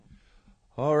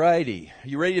All righty. Are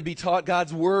you ready to be taught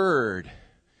God's Word?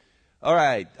 All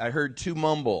right. I heard two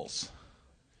mumbles.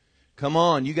 Come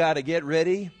on. You got to get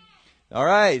ready. All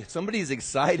right. Somebody's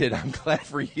excited. I'm glad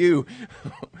for you.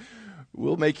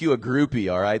 We'll make you a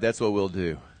groupie. All right. That's what we'll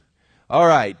do. All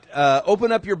right.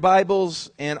 Open up your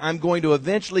Bibles, and I'm going to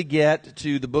eventually get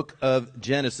to the book of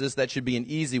Genesis. That should be an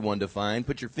easy one to find.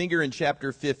 Put your finger in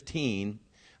chapter 15.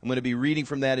 I'm going to be reading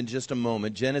from that in just a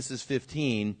moment. Genesis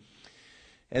 15.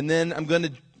 And then I'm going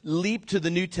to leap to the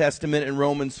New Testament in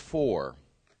Romans 4.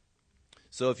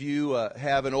 So if you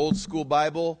have an old school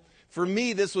Bible, for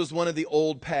me this was one of the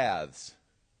old paths.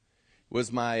 It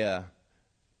was my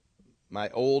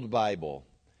old Bible.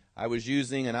 I was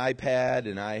using an iPad,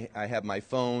 and I have my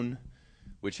phone,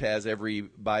 which has every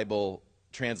Bible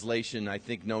translation I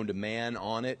think known to man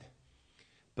on it.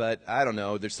 But I don't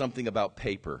know, there's something about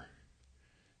paper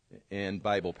and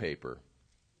Bible paper.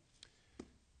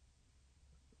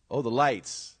 Oh, the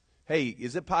lights. Hey,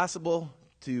 is it possible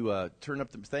to turn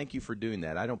up the... Thank you for doing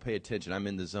that. I don't pay attention. I'm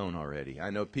in the zone already. I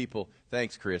know people...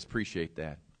 Thanks, Chris. Appreciate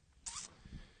that.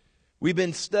 We've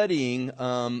been studying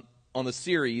on the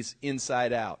series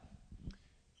Inside Out.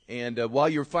 And while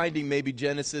you're finding maybe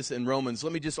Genesis and Romans,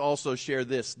 let me just also share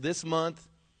this. This month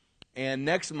and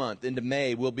next month into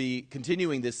May, we'll be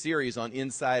continuing this series on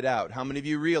Inside Out. How many of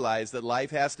you realize that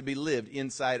life has to be lived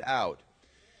inside out?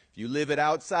 If you live it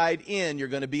outside in, you're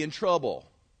going to be in trouble.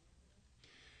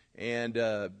 And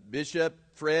Bishop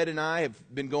Fred and I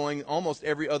have been going almost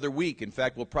every other week. In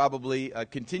fact, we'll probably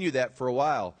continue that for a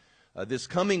while. This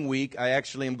coming week, I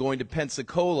actually am going to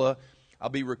Pensacola. I'll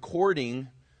be recording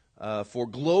for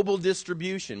global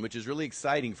distribution, which is really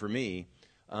exciting for me,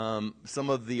 some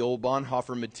of the old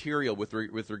Bonhoeffer material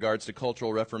with regards to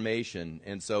cultural reformation.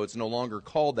 And so it's no longer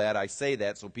called that. I say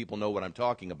that so people know what I'm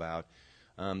talking about.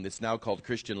 It's now called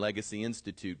Christian Legacy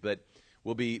Institute, but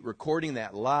we'll be recording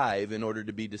that live in order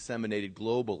to be disseminated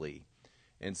globally.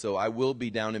 And so I will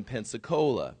be down in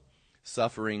Pensacola,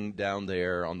 suffering down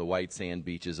there on the white sand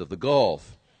beaches of the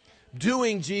Gulf,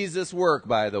 doing Jesus' work,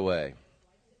 by the way.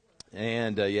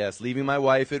 And yes, leaving my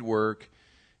wife at work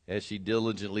as she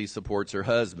diligently supports her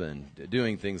husband,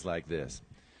 doing things like this.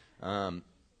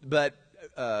 But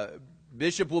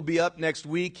Bishop will be up next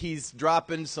week. He's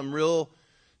dropping some real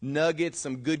nuggets,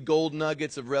 some good gold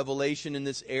nuggets of revelation in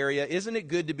this area. Isn't it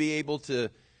good to be able to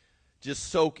just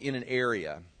soak in an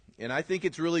area? And I think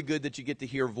it's really good that you get to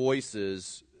hear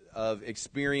voices of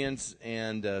experience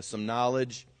and some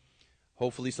knowledge,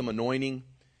 hopefully some anointing,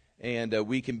 and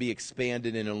we can be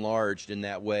expanded and enlarged in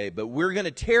that way. But we're going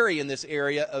to tarry in this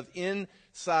area of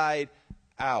inside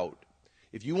out.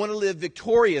 If you want to live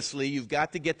victoriously, you've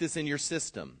got to get this in your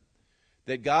system.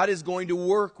 That God is going to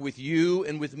work with you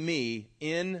and with me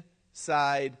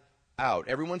inside out.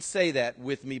 Everyone say that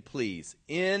with me, please.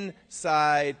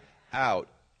 Inside out.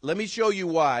 Let me show you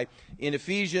why. In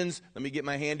Ephesians, let me get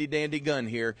my handy-dandy gun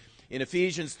here. In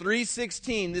Ephesians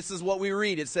 3:16, this is what we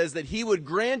read. It says that He would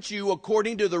grant you,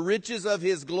 according to the riches of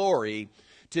His glory,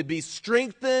 to be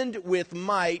strengthened with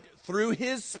might through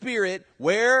His Spirit.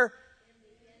 Where?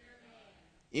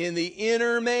 In the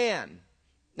inner man.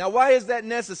 Now, why is that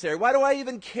necessary? Why do I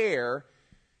even care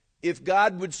if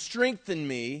God would strengthen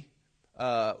me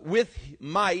with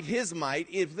might, His might,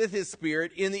 with His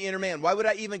Spirit in the inner man? Why would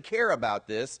I even care about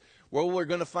this? Well, we're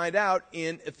going to find out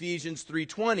in Ephesians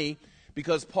 3:20,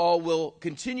 because Paul will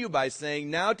continue by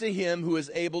saying, now to Him who is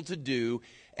able to do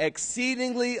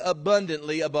exceedingly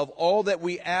abundantly above all that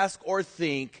we ask or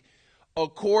think,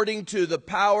 according to the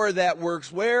power that works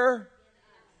where?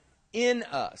 In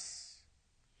us.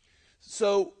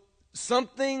 So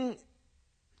something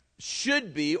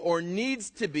should be or needs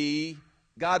to be,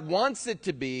 God wants it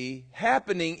to be,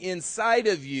 happening inside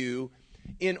of you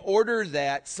in order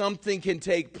that something can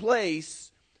take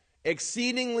place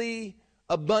exceedingly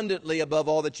abundantly above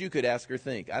all that you could ask or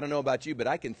think. I don't know about you, but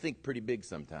I can think pretty big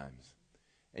sometimes.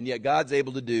 And yet God's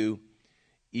able to do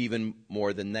even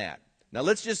more than that. Now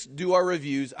let's just do our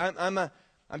reviews. I'm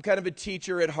kind of a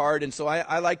teacher at heart, and so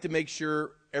I like to make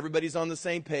sure everybody's on the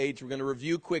same page. We're going to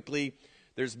review quickly.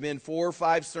 There's been 4 or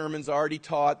 5 sermons already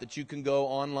taught that you can go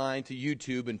online to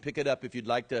YouTube and pick it up if you'd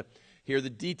like to hear the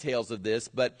details of this.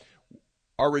 But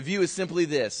our review is simply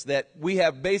this, that we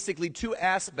have basically 2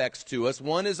 aspects to us.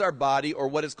 One is our body, or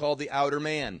what is called the outer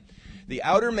man. The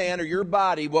outer man, or your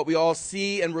body, what we all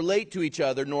see and relate to each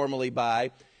other normally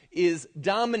by, is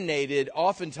dominated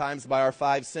oftentimes by our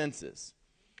 5 senses.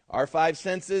 Our 5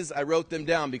 senses, I wrote them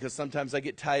down because sometimes I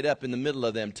get tied up in the middle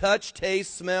of them. Touch,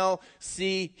 taste, smell,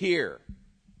 see, hear.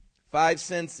 5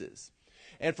 senses.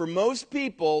 And for most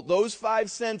people, those 5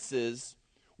 senses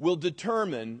will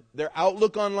determine their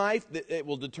outlook on life. It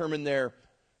will determine their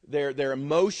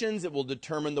emotions. It will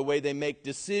determine the way they make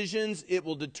decisions. It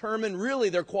will determine really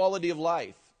their quality of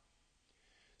life.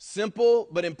 Simple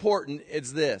but important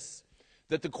is this,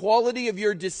 that the quality of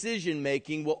your decision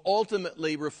making will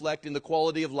ultimately reflect in the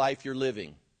quality of life you're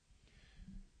living.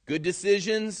 Good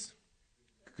decisions,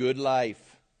 good life.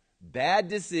 Bad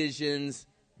decisions,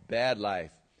 bad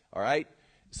life. All right?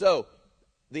 So,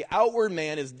 the outward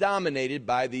man is dominated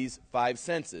by these five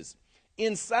senses.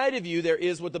 Inside of you, there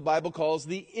is what the Bible calls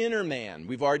the inner man.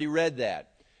 We've already read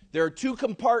that. There are two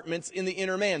compartments in the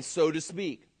inner man, so to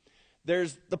speak.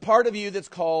 There's the part of you that's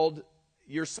called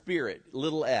your spirit,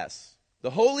 little s.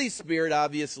 The Holy Spirit,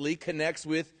 obviously, connects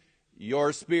with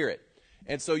your spirit.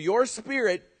 And so your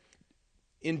spirit,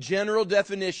 in general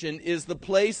definition, is the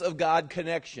place of God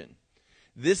connection.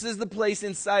 This is the place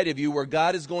inside of you where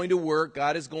God is going to work.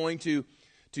 God is going to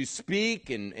speak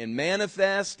and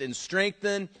manifest and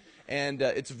strengthen. And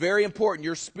it's very important.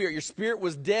 Your spirit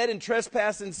was dead in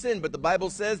trespass and sin. But the Bible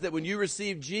says that when you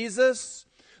received Jesus,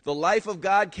 the life of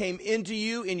God came into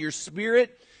you in your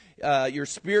spirit. Your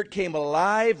spirit came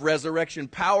alive. Resurrection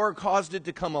power caused it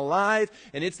to come alive.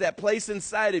 And it's that place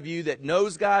inside of you that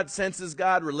knows God, senses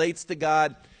God, relates to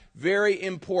God. Very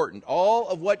important. All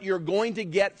of what you're going to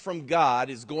get from God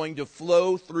is going to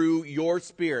flow through your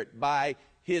spirit by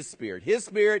His Spirit. His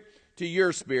Spirit to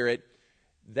your spirit.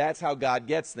 That's how God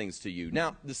gets things to you.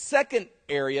 Now, the second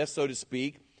area, so to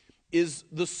speak, is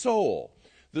the soul.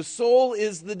 The soul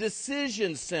is the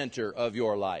decision center of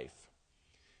your life.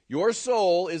 Your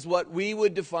soul is what we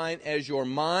would define as your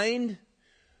mind,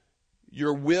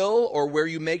 your will, or where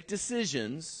you make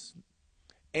decisions,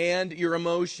 and your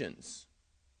emotions.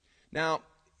 Now,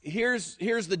 here's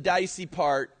the dicey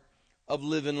part of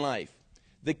living life.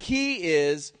 The key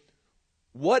is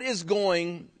what is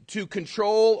going to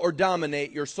control or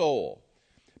dominate your soul.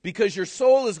 Because your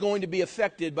soul is going to be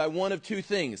affected by one of two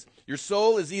things. Your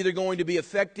soul is either going to be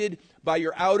affected by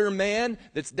your outer man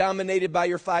that's dominated by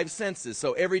your five senses.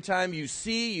 So every time you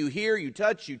see, you hear, you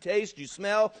touch, you taste, you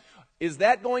smell, is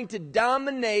that going to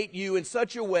dominate you in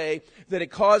such a way that it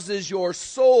causes your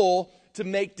soul to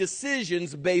make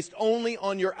decisions based only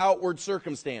on your outward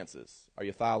circumstances? Are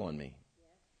you following me?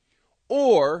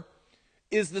 Or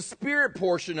is the spirit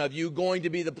portion of you going to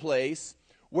be the place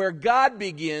where God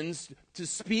begins to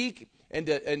speak and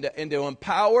to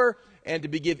empower and to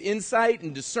give insight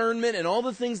and discernment and all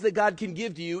the things that God can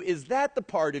give to you? Is that the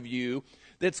part of you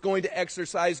that's going to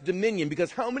exercise dominion?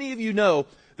 Because how many of you know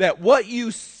that what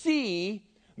you see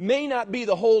may not be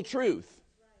the whole truth?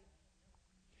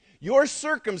 Your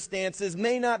circumstances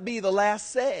may not be the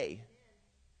last say.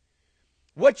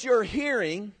 What you're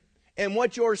hearing and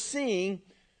what you're seeing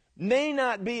may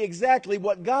not be exactly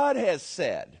what God has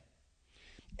said.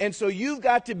 And so you've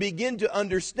got to begin to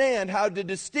understand how to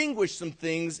distinguish some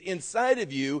things inside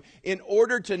of you in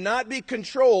order to not be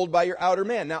controlled by your outer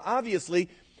man. Now, obviously,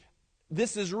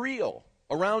 this is real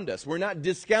around us. We're not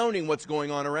discounting what's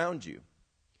going on around you.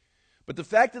 But the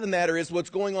fact of the matter is, what's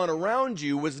going on around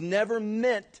you was never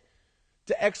meant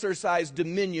to exercise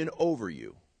dominion over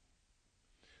you.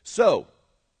 So,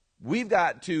 we've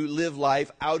got to live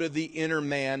life out of the inner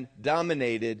man,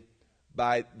 dominated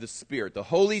by the Spirit, the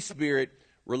Holy Spirit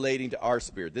relating to our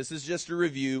spirit. This is just a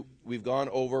review. We've gone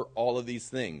over all of these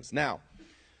things. Now,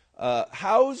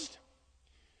 housed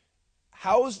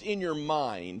in your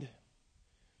mind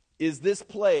is this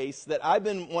place that I've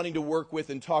been wanting to work with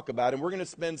and talk about, and we're going to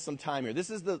spend some time here. This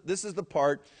is the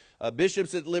part,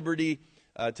 Bishop's at liberty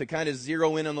to kind of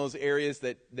zero in on those areas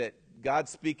that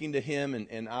God's speaking to him,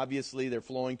 and obviously they're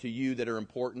flowing to you that are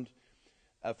important.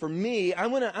 For me, I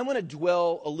want to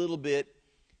dwell a little bit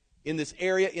in this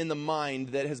area in the mind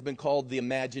that has been called the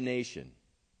imagination.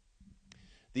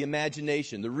 The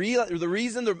imagination. The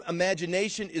reason the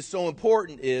imagination is so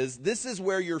important is this is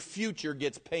where your future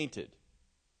gets painted.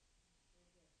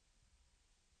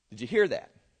 Did you hear that?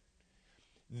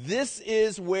 This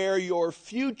is where your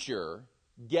future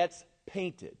gets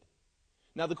painted.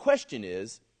 Now the question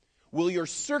is, will your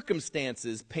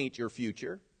circumstances paint your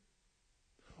future?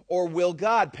 Or will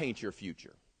God paint your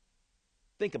future?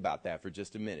 Think about that for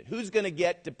just a minute. Who's going to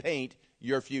get to paint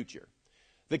your future?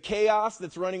 The chaos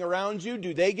that's running around you,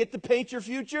 do they get to paint your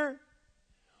future?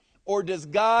 Or does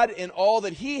God, in all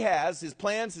that He has, His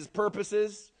plans, His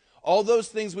purposes, all those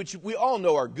things which we all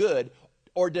know are good,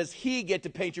 or does He get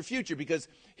to paint your future? Because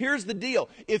here's the deal.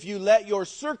 If you let your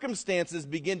circumstances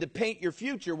begin to paint your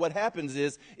future, what happens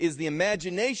is the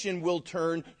imagination will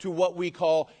turn to what we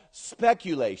call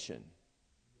speculation.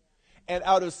 And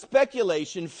out of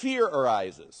speculation, fear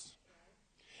arises.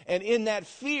 And in that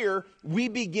fear, we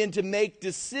begin to make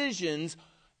decisions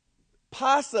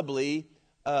possibly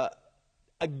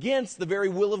against the very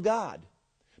will of God.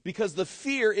 Because the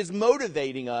fear is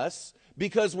motivating us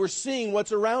because we're seeing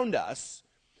what's around us.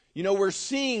 You know, we're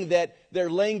seeing that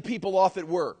they're laying people off at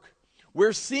work.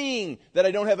 We're seeing that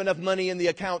I don't have enough money in the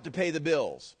account to pay the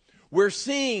bills. We're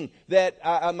seeing that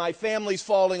my family's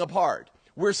falling apart.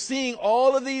 We're seeing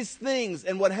all of these things,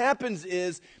 and what happens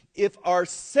is, if our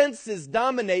senses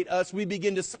dominate us, we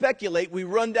begin to speculate. We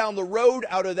run down the road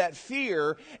out of that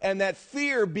fear, and that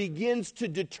fear begins to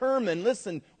determine,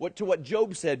 listen to what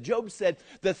Job said. Job said,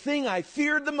 the thing I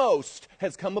feared the most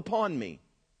has come upon me.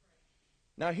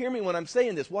 Now hear me when I'm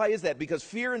saying this. Why is that? Because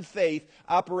fear and faith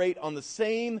operate on the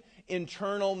same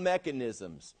internal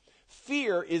mechanisms.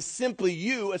 Fear is simply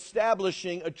you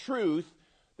establishing a truth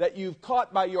that you've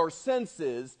caught by your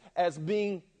senses as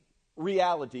being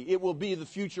reality. It will be the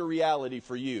future reality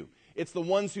for you. It's the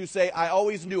ones who say, I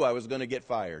always knew I was going to get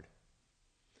fired.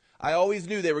 I always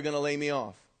knew they were going to lay me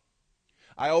off.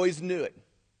 I always knew it.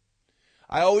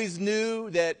 I always knew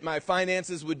that my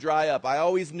finances would dry up. I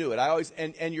always knew it.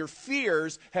 And your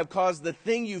fears have caused the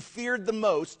thing you feared the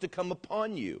most to come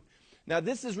upon you. Now,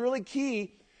 this is really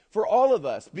key for all of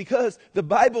us, because the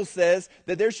Bible says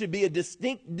that there should be a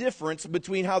distinct difference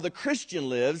between how the Christian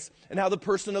lives and how the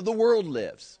person of the world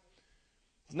lives.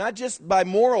 It's not just by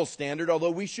moral standard, although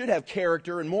we should have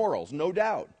character and morals, no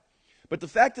doubt. But the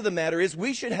fact of the matter is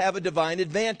we should have a divine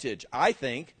advantage, I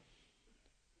think,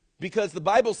 because the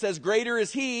Bible says, greater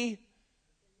is he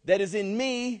that is in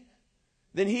me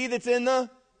than he that's in the...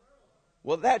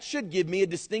 Well, that should give me a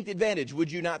distinct advantage, would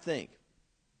you not think?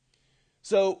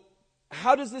 So,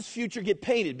 how does this future get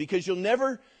painted? Because you'll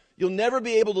never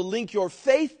be able to link your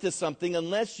faith to something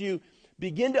unless you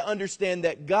begin to understand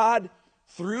that God,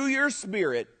 through your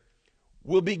spirit,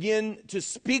 will begin to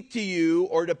speak to you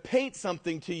or to paint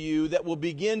something to you that will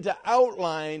begin to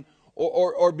outline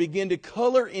or begin to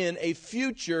color in a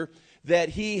future that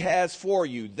he has for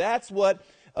you. That's what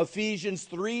Ephesians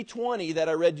 3:20 that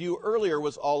I read to you earlier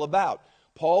was all about.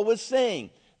 Paul was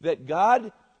saying that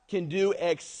God can do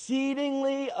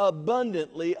exceedingly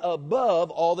abundantly above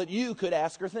all that you could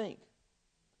ask or think.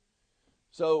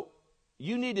 So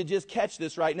you need to just catch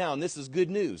this right now, and this is good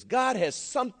news. God has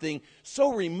something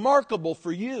so remarkable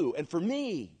for you and for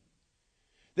me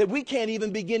that we can't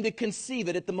even begin to conceive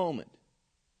it at the moment.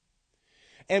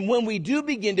 And when we do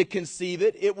begin to conceive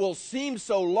it, it will seem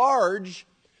so large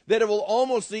that it will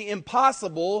almost seem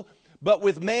impossible. But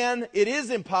with man, it is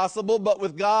impossible. But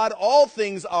with God, all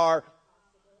things are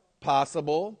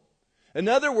possible. In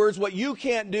other words, what you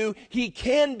can't do, he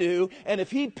can do. And if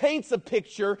he paints a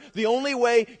picture, the only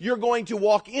way you're going to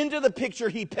walk into the picture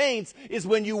he paints is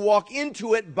when you walk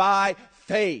into it by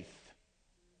faith.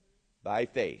 By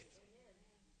faith.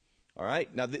 All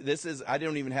right? Now, this is, I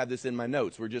don't even have this in my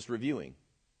notes. We're just reviewing.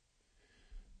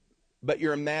 But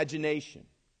your imagination.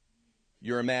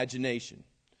 Your imagination.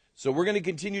 So we're going to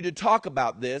continue to talk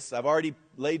about this. I've already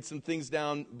laid some things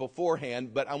down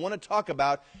beforehand, but I want to talk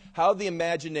about how the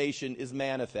imagination is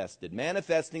manifested.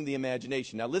 Manifesting the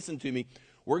imagination. Now listen to me.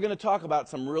 We're going to talk about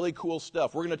some really cool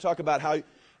stuff. We're going to talk about how,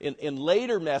 in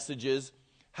later messages,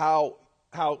 how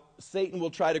Satan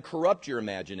will try to corrupt your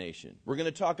imagination. We're going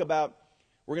to talk about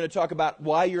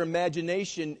why your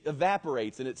imagination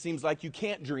evaporates and it seems like you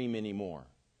can't dream anymore.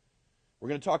 We're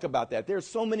going to talk about that. There's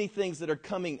so many things that are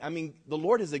coming. I mean, the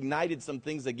Lord has ignited some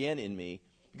things again in me.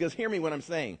 Because hear me what I'm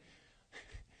saying.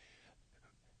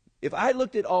 If I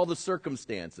looked at all the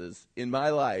circumstances in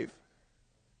my life,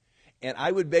 and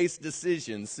I would base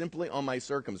decisions simply on my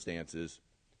circumstances,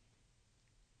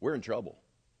 we're in trouble.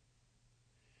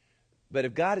 But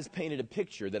if God has painted a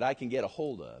picture that I can get a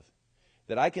hold of,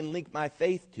 that I can link my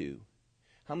faith to,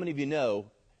 how many of you know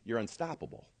you're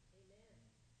unstoppable?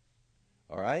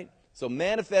 All right? So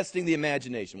manifesting the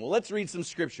imagination. Well, let's read some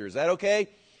scripture. Is that okay?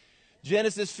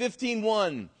 Genesis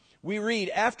 15:1. We read,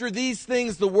 after these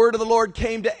things the word of the Lord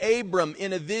came to Abram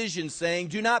in a vision, saying,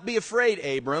 do not be afraid,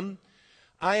 Abram.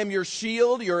 I am your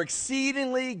shield, your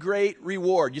exceedingly great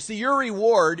reward. You see, your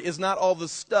reward is not all the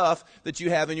stuff that you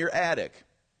have in your attic.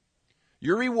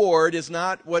 Your reward is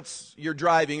not what you're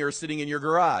driving or sitting in your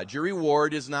garage. Your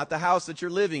reward is not the house that you're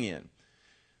living in.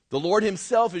 The Lord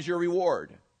himself is your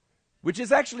reward, which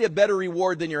is actually a better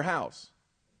reward than your house,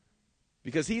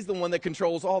 because he's the one that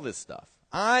controls all this stuff.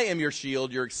 I am your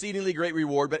shield, your exceedingly great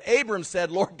reward. But Abram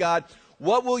said, Lord God,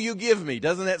 what will you give me?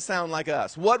 Doesn't that sound like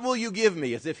us? What will you give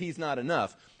me? As if he's not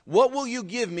enough. What will you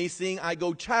give me, seeing I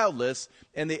go childless,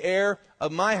 and the heir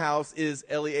of my house is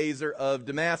Eliezer of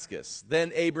Damascus?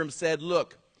 Then Abram said,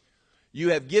 look,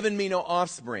 you have given me no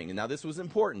offspring. And now this was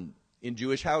important. in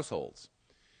Jewish households.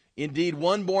 Indeed,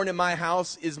 one born in my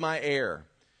house is my heir.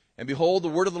 And behold, the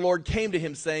word of the Lord came to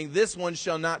him, saying, this one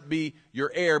shall not be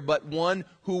your heir, but one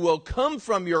who will come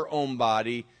from your own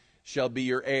body shall be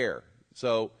your heir.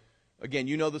 So, again,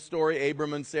 you know the story.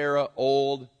 Abram and Sarah,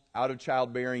 old, out of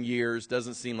childbearing years.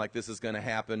 Doesn't seem like this is going to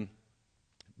happen.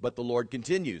 But the Lord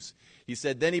continues. He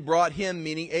said, then he brought him,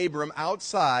 meaning Abram,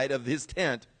 outside of his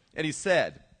tent, and he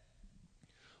said,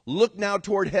 look now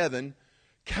toward heaven,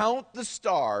 count the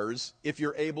stars if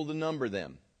you're able to number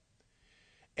them.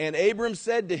 And Abram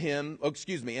said to him,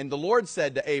 and the Lord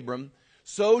said to Abram,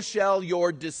 so shall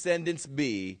your descendants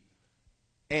be.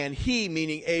 And he,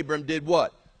 meaning Abram, did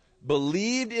what?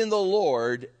 Believed in the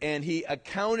Lord, and he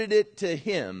accounted it to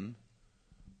him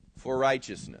for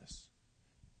righteousness.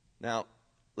 Now,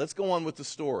 let's go on with the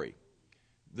story.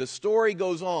 The story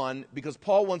goes on because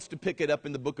Paul wants to pick it up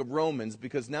in the book of Romans,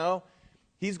 because now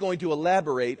he's going to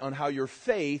elaborate on how your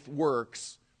faith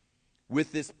works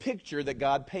with this picture that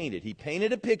God painted. He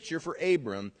painted a picture for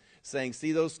Abram, saying,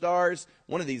 see those stars?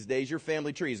 One of these days your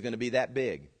family tree is going to be that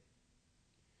big.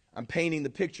 I'm painting the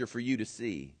picture for you to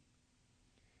see.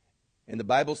 And the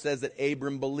Bible says that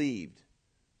Abram believed.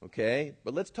 Okay?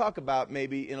 But let's talk about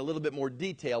maybe in a little bit more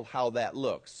detail how that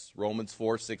looks. Romans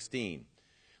 4:16.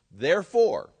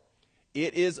 Therefore,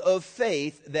 it is of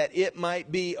faith that it might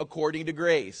be according to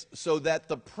grace, so that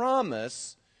the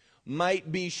promise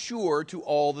might be sure to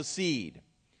all the seed,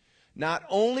 not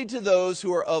only to those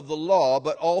who are of the law,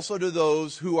 but also to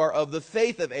those who are of the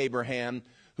faith of Abraham,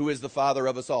 who is the father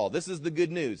of us all. This is the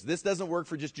good news. This doesn't work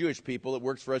for just Jewish people. It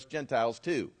works for us Gentiles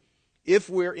too. If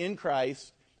we're in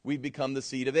Christ, we've become the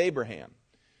seed of Abraham.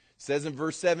 It says in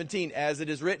verse 17, as it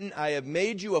is written, I have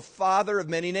made you a father of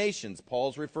many nations.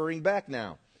 Paul's referring back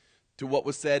now to what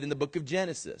was said in the book of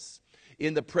Genesis.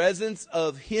 In the presence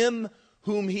of him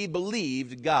whom he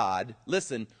believed, God,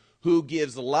 listen, who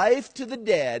gives life to the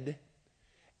dead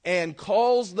and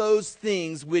calls those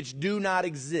things which do not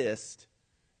exist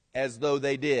as though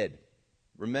they did.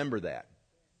 Remember that.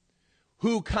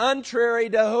 Who, contrary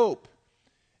to hope,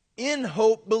 in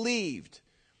hope believed,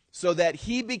 so that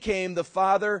he became the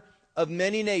father of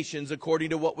many nations,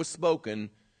 according to what was spoken,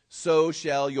 so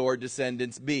shall your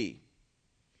descendants be.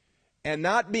 And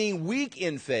not being weak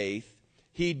in faith,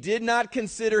 he did not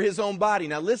consider his own body.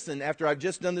 Now listen, after I've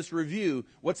just done this review,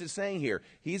 what's it saying here?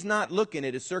 He's not looking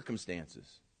at his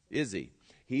circumstances, is he?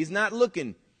 He's not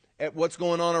looking at what's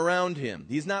going on around him.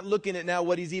 He's not looking at now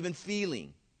what he's even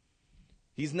feeling.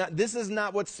 This is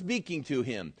not what's speaking to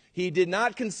him. He did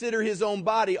not consider his own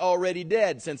body already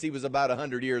dead, since he was about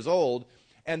 100 years old,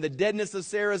 and the deadness of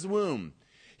Sarah's womb.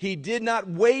 He did not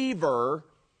waver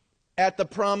at the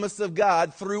promise of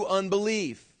God through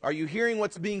unbelief. Are you hearing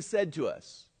what's being said to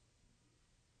us?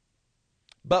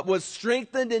 But was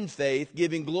strengthened in faith,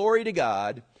 giving glory to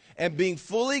God, and being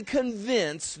fully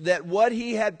convinced that what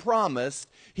he had promised,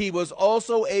 he was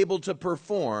also able to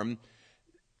perform,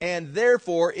 and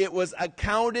therefore it was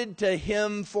accounted to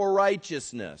him for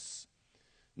righteousness.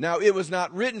 Now it was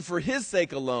not written for his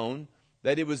sake alone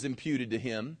that it was imputed to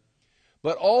him,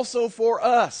 but also for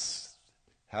us.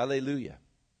 Hallelujah.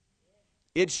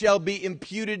 It shall be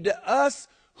imputed to us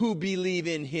who believe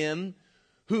in him,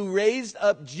 who raised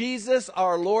up Jesus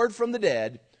our Lord from the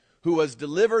dead, who was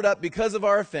delivered up because of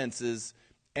our offenses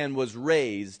and was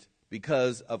raised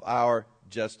because of our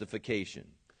justification.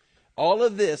 All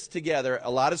of this together, a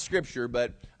lot of scripture,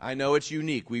 but I know it's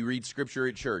unique. We read scripture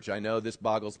at church. I know this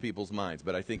boggles people's minds,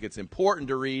 but I think it's important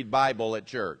to read Bible at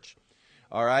church.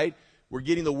 All right? We're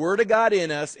getting the Word of God in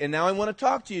us, and now I want to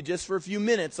talk to you just for a few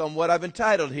minutes on what I've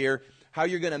entitled here, how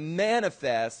you're going to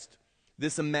manifest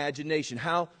this imagination,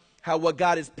 how what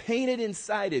God has painted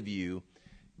inside of you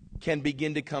can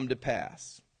begin to come to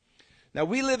pass. Now,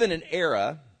 we live in an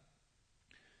era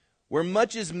where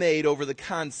much is made over the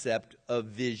concept of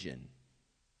vision.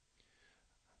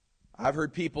 I've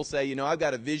heard people say, I've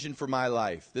got a vision for my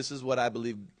life. This is what I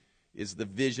believe is the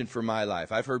vision for my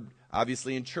life. I've heard,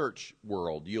 obviously, in church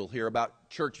world, you'll hear about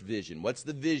church vision. What's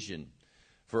the vision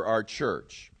for our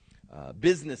church?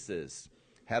 Businesses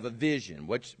have a vision.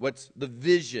 What's the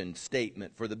vision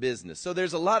statement for the business? So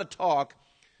there's a lot of talk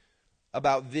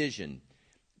about vision.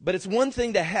 But it's one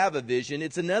thing to have a vision.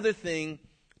 It's another thing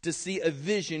to see a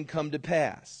vision come to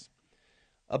pass.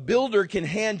 A builder can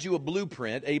hand you a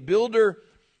blueprint. A builder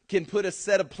can put a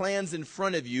set of plans in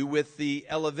front of you with the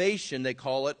elevation, they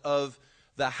call it, of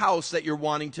the house that you're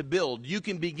wanting to build. You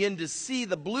can begin to see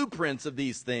the blueprints of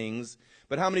these things,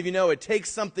 but how many of you know it takes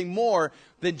something more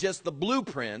than just the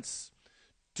blueprints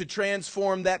to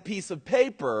transform that piece of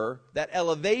paper, that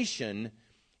elevation,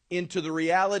 into the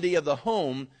reality of the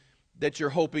home that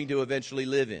you're hoping to eventually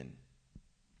live in?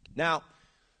 Now,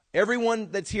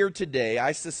 everyone that's here today,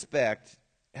 I suspect,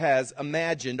 has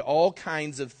imagined all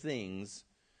kinds of things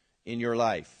in your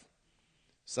life.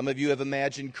 Some of you have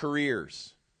imagined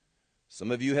careers.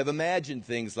 Some of you have imagined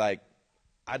things like,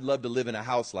 I'd love to live in a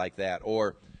house like that,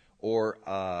 or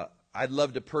I'd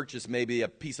love to purchase maybe a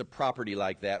piece of property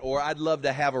like that, or I'd love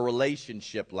to have a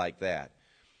relationship like that.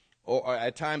 Or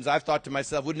at times I've thought to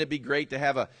myself, wouldn't it be great to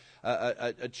have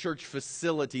a church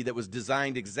facility that was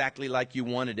designed exactly like you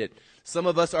wanted it? Some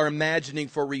of us are imagining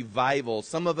for revival.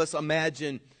 Some of us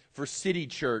imagine for city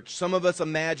church. Some of us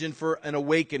imagine for an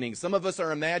awakening. Some of us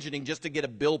are imagining just to get a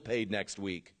bill paid next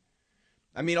week.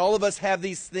 I mean, all of us have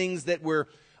these things that we're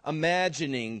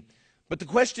imagining. But the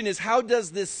question is, how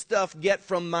does this stuff get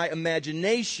from my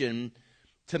imagination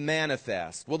to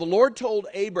manifest? Well, the Lord told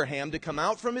Abraham to come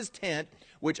out from his tent,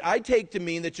 which I take to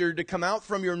mean that you're to come out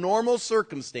from your normal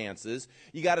circumstances.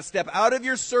 You got to step out of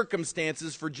your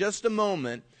circumstances for just a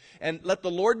moment and let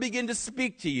the Lord begin to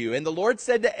speak to you. And the Lord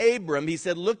said to Abram, he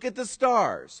said, look at the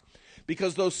stars,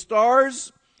 because those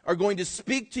stars are going to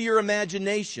speak to your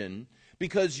imagination,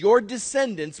 because your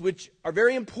descendants, which are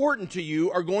very important to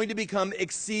you, are going to become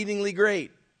exceedingly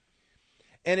great.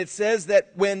 And it says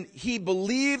that when he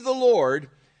believed the Lord,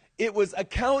 it was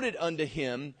accounted unto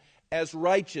him as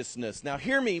righteousness. Now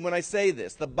hear me when I say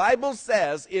this. The Bible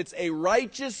says it's a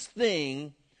righteous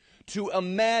thing to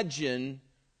imagine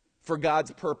for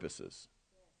God's purposes.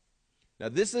 Now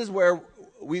this is where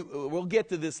we'll get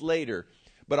to this later,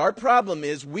 but our problem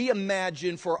is we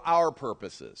imagine for our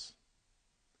purposes.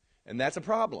 And that's a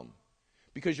problem,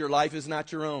 because your life is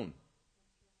not your own.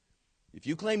 If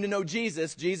you claim to know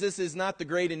Jesus, Jesus is not the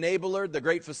great enabler, the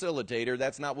great facilitator.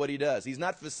 That's not what he does. He's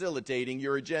not facilitating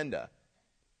your agenda.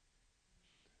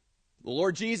 The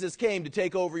Lord Jesus came to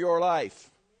take over your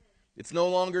life. It's no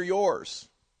longer yours.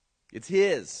 It's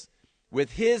his.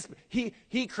 With his,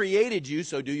 he created you,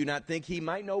 so do you not think he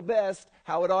might know best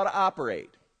how it ought to operate?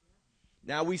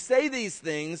 Now, we say these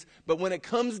things, but when it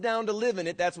comes down to living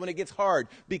it, that's when it gets hard,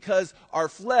 because our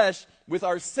flesh, with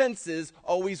our senses,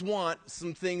 always want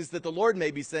some things that the Lord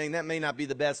may be saying that may not be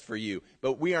the best for you,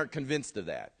 but we aren't convinced of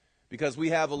that, because we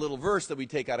have a little verse that we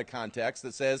take out of context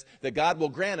that says that God will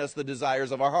grant us the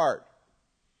desires of our heart.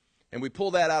 And we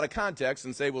pull that out of context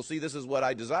and say, well, see, this is what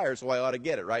I desire, so I ought to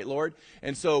get it, right, Lord?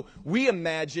 And so we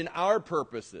imagine our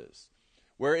purposes.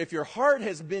 Where if your heart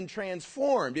has been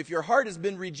transformed, if your heart has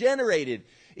been regenerated,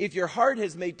 if your heart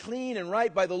has made clean and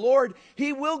right by the Lord,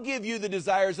 he will give you the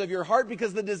desires of your heart,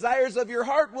 because the desires of your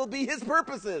heart will be his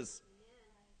purposes.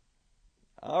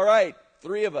 All right,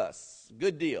 3 of us.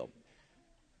 Good deal.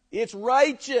 It's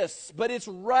righteous, but it's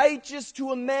righteous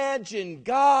to imagine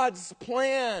God's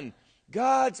plan,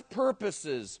 God's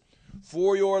purposes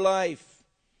for your life.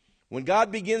 When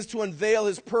God begins to unveil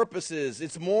his purposes,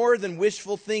 it's more than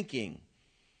wishful thinking.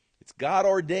 It's God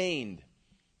ordained.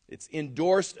 It's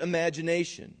endorsed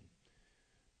imagination.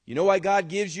 You know why God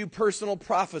gives you personal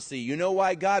prophecy? You know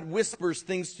why God whispers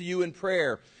things to you in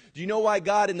prayer? Do you know why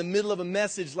God, in the middle of a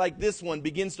message like this one,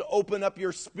 begins to open up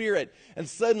your spirit, and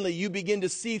suddenly you begin to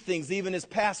see things, even as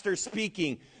pastor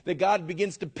speaking, that God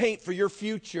begins to paint for your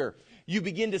future? You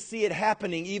begin to see it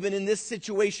happening even in this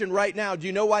situation right now. Do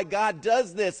you know why God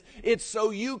does this? It's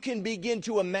so you can begin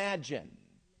to imagine.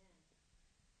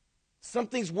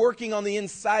 Something's working on the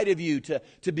inside of you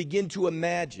to begin to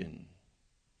imagine.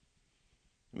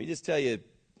 Let me just tell you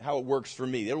how it works for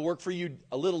me. It'll work for you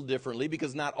a little differently,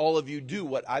 because not all of you do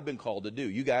what I've been called to do.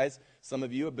 You guys, some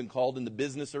of you have been called in the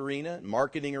business arena,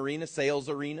 marketing arena, sales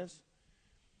arenas.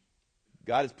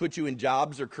 God has put you in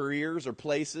jobs or careers or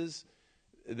places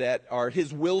that are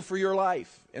his will for your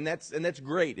life. And that's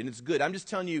great, and it's good. I'm just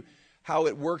telling you how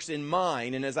it works in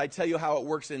mine, and as I tell you how it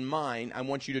works in mine, I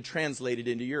want you to translate it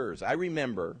into yours. I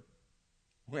remember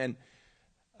when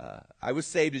I was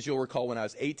saved, as you'll recall, when I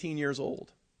was 18 years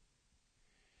old.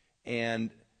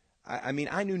 And I mean,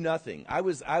 I knew nothing. I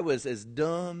was as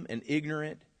dumb and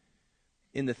ignorant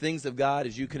in the things of God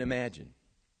as you can imagine.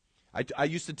 I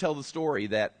used to tell the story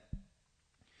that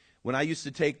when I used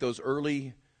to take those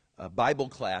early Bible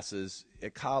classes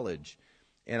at college,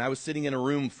 and I was sitting in a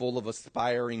room full of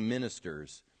aspiring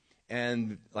ministers,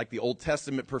 and like the Old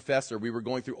Testament professor, we were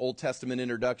going through Old Testament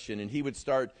introduction, and he would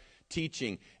start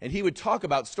teaching, and he would talk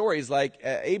about stories like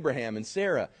Abraham and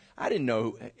Sarah. I didn't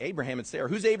know Abraham and Sarah.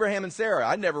 Who's Abraham and Sarah?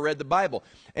 I'd never read the Bible.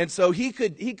 And so he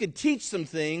could teach some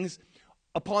things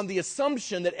upon the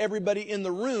assumption that everybody in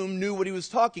the room knew what he was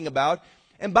talking about,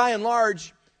 and by and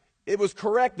large, it was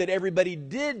correct that everybody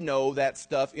did know that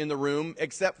stuff in the room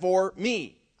except for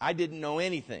me. I didn't know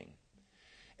anything.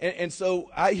 And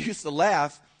so I used to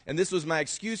laugh and this was my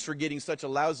excuse for getting such a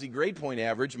lousy grade point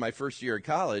average my first year of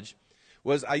college,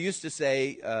 was I used to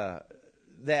say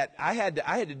that I had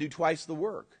to do twice the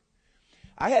work.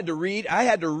 I had to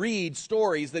read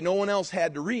stories that no one else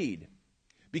had to read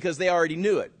because they already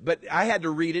knew it. But I had to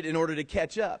read it in order to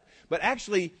catch up. But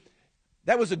actually,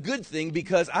 that was a good thing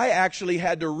because I actually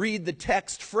had to read the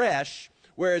text fresh,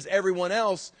 whereas everyone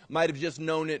else might have just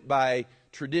known it by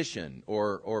tradition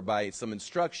or by some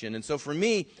instruction. And so for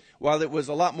me, while it was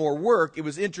a lot more work, it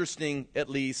was interesting at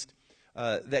least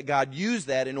that God used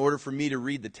that in order for me to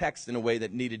read the text in a way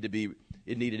that needed to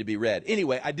be read.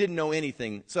 Anyway, I didn't know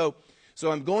anything. So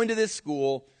I'm going to this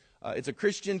school. It's a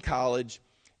Christian college,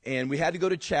 and we had to go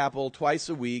to chapel twice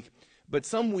a week. But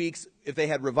some weeks, if they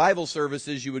had revival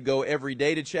services, you would go every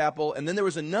day to chapel. And then there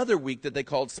was another week that they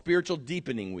called Spiritual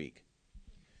Deepening Week.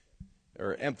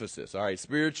 Or emphasis. All right,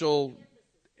 Spiritual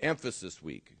Emphasis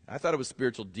Week. I thought it was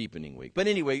Spiritual Deepening Week. But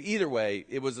anyway, either way,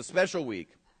 it was a special week.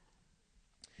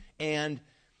 And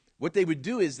what they would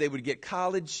do is they would get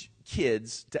college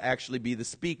kids to actually be the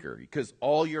speaker. Because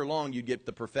all year long, you'd get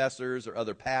the professors or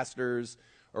other pastors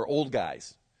or old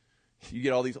guys. You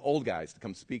get all these old guys to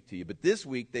come speak to you. But this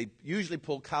week, they usually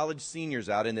pull college seniors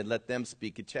out and they'd let them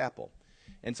speak at chapel.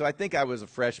 And so I think I was a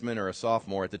freshman or a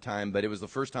sophomore at the time, but it was the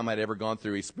first time I'd ever gone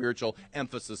through a Spiritual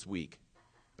Emphasis Week.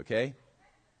 Okay?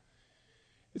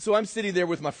 And so I'm sitting there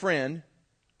with my friend,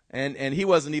 and he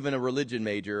wasn't even a religion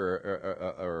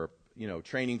major or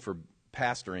training for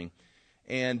pastoring.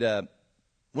 And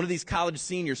one of these college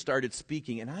seniors started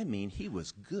speaking, and I mean, he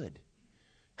was good.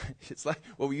 It's like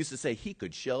what we used to say, he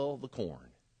could shell the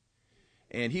corn.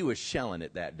 And he was shelling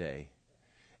it that day.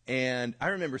 And I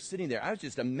remember sitting there, I was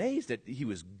just amazed that he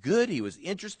was good, he was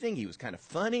interesting, he was kind of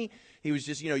funny. He was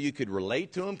just, you could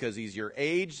relate to him because he's your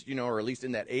age, or at least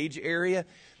in that age area.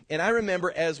 And I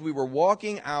remember as we were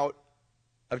walking out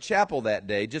of chapel that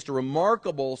day, just a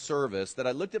remarkable service, that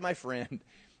I looked at my friend,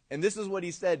 and this is what he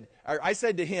said. I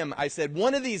said to him,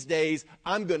 one of these days,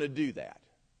 I'm going to do that.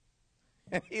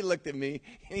 And he looked at me,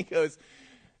 and he goes,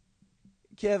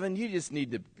 Kevin, you just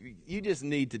need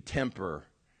to temper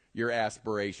your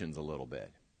aspirations a little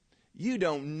bit. You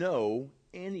don't know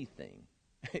anything.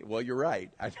 Well, you're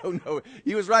right. I don't know.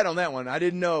 He was right on that one. I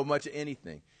didn't know much of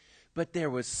anything. But there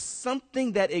was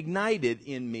something that ignited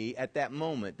in me at that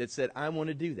moment that said, I want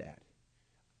to do that.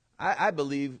 I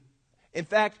believe, in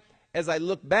fact, as I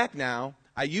look back now,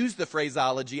 I use the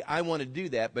phraseology, I want to do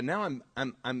that, but now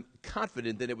I'm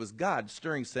confident that it was God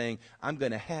stirring, saying, I'm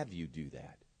going to have you do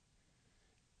that.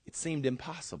 It seemed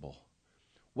impossible.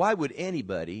 Why would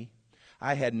anybody?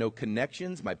 I had no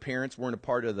connections. My parents weren't a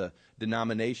part of the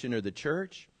denomination or the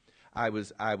church. I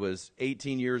was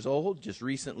 18 years old, just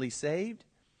recently saved.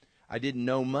 I didn't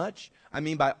know much. I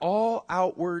mean, by all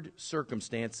outward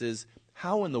circumstances,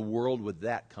 how in the world would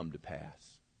that come to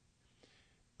pass?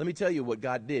 Let me tell you what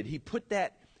God did. He put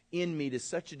that in me to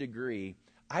such a degree,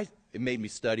 it made me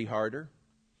study harder.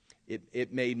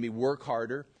 It made me work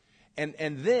harder. And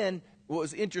then what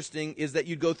was interesting is that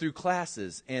you'd go through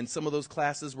classes, and some of those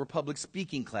classes were public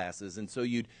speaking classes, and so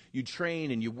you'd train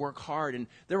and you work hard, and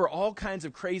there were all kinds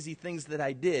of crazy things that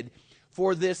I did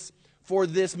for this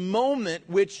moment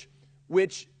which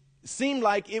seemed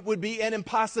like it would be an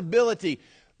impossibility.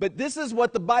 But this is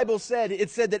what the Bible said. It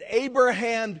said that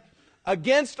Abraham,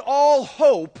 against all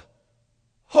hope,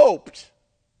 hoped.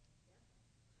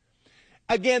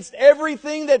 Against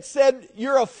everything that said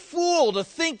you're a fool to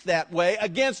think that way,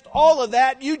 against all of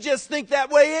that, you just think that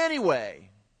way anyway.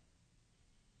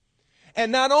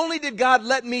 And not only did God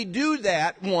let me do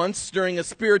that once during a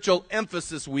Spiritual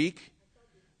Emphasis Week,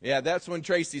 yeah, that's when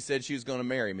Tracy said she was going to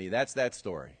marry me. That's that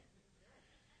story.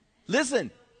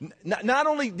 Listen, not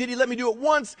only did he let me do it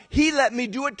once, he let me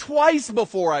do it twice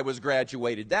before I was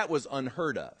graduated. That was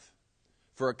unheard of.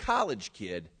 For a college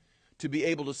kid to be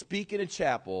able to speak in a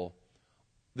chapel,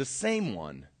 the same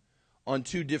one, on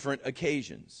two different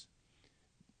occasions.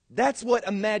 That's what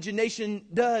imagination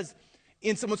does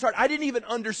in someone's heart. I didn't even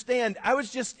understand. I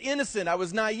was just innocent. I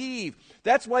was naive.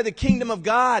 That's why the kingdom of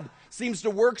God seems to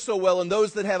work so well in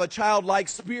those that have a childlike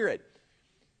spirit.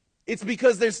 It's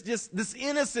because there's just this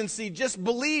innocency, just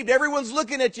believed. Everyone's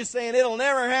looking at you saying, it'll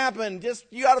never happen. Just,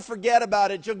 you got to forget about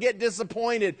it. You'll get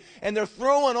disappointed. And they're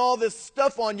throwing all this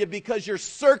stuff on you because your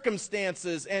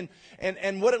circumstances and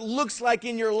what it looks like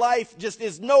in your life just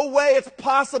is no way it's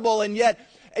possible. And yet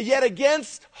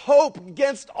against hope,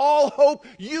 against all hope,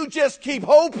 you just keep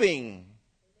hoping.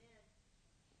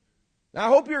 Now, I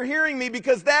hope you're hearing me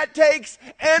because that takes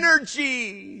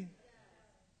energy.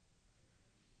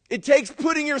 It takes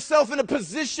putting yourself in a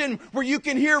position where you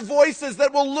can hear voices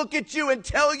that will look at you and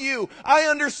tell you, I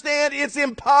understand it's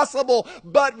impossible,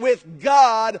 but with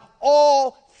God,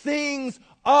 all things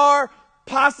are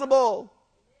possible.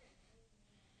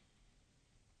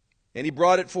 And he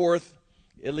brought it forth,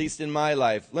 at least in my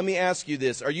life. Let me ask you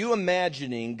this. Are you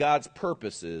imagining God's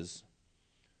purposes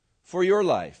for your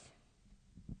life?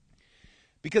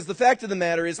 Because the fact of the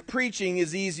matter is, preaching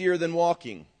is easier than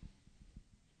walking.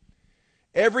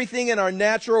 Everything in our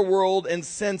natural world and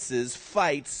senses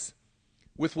fights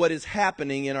with what is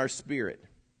happening in our spirit.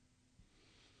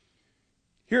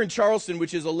 Here in Charleston,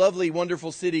 which is a lovely,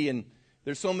 wonderful city, and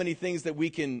there's so many things that we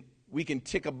can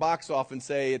tick a box off and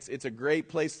say it's a great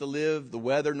place to live. The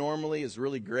weather normally is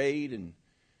really great, and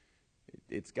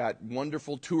it's got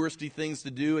wonderful touristy things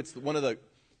to do. It's one of the,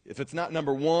 if it's not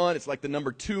number one, it's like the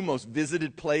number 2 most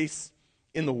visited place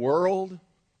in the world,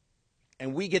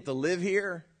 and we get to live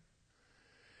here.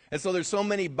 And so there's so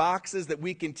many boxes that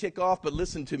we can tick off, but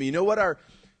listen to me. You know what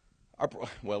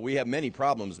well, we have many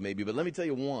problems maybe, but let me tell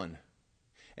you one,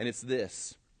 and it's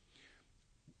this.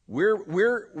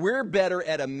 We're better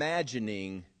at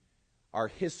imagining our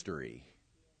history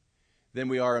than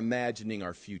we are imagining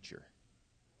our future.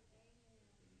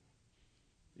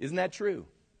 Isn't that true?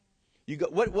 You go,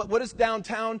 what is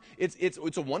downtown? It's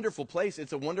a wonderful place.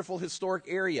 It's a wonderful historic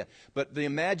area. But the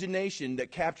imagination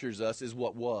that captures us is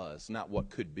what was, not what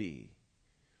could be.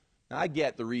 Now, I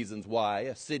get the reasons why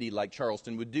a city like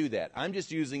Charleston would do that. I'm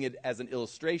just using it as an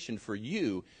illustration for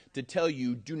you to tell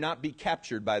you, do not be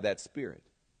captured by that spirit.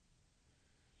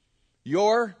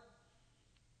 Your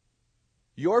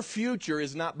future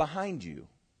is not behind you.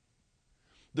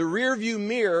 The rearview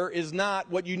mirror is not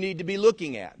what you need to be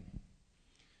looking at.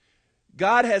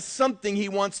 God has something he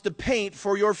wants to paint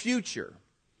for your future.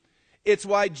 It's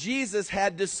why Jesus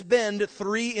had to spend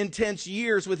 3 intense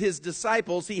years with his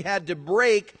disciples. He had to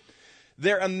break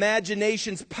their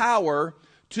imagination's power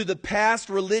to the past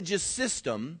religious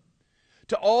system,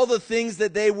 to all the things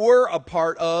that they were a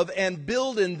part of, and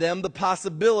build in them the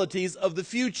possibilities of the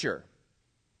future.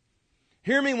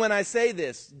 Hear me when I say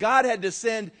this. God had to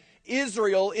send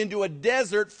Israel into a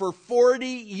desert for 40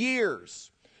 years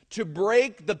to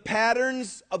break the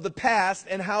patterns of the past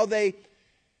and how they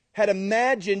had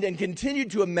imagined and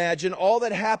continued to imagine all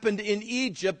that happened in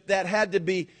Egypt that had to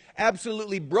be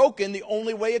absolutely broken. The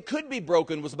only way it could be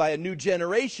broken was by a new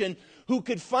generation who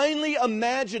could finally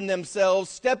imagine themselves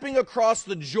stepping across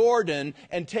the Jordan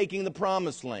and taking the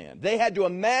promised land. They had to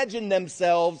imagine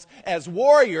themselves as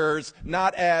warriors,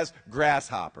 not as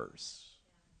grasshoppers.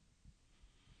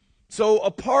 So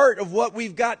a part of what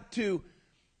we've got to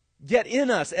get in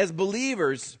us as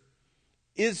believers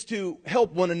is to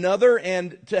help one another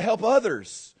and to help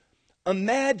others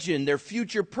imagine their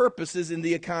future purposes in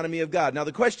the economy of God. Now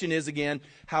the question is, again,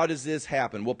 how does this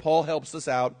happen? Well, Paul helps us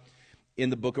out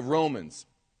in the book of Romans.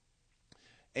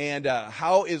 And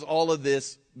how is all of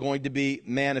this going to be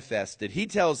manifested? He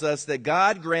tells us that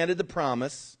God granted the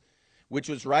promise, which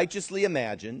was righteously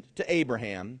imagined, to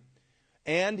Abraham.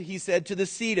 And he said to the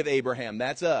seed of Abraham,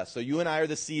 that's us. So you and I are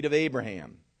the seed of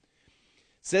Abraham.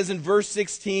 It says in verse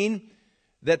 16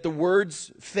 that the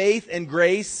words faith and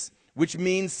grace, which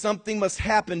means something must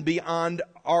happen beyond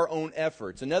our own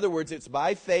efforts. In other words, it's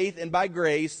by faith and by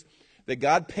grace that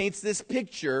God paints this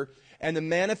picture, and the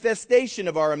manifestation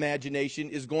of our imagination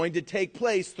is going to take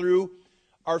place through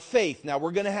our faith. Now,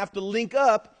 we're going to have to link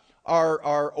up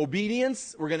our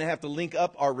obedience. We're going to have to link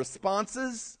up our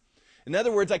responses. In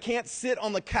other words, I can't sit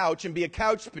on the couch and be a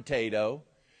couch potato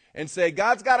and say,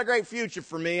 God's got a great future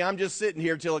for me. I'm just sitting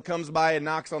here till it comes by and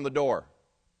knocks on the door.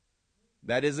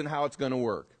 That isn't how it's going to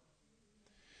work.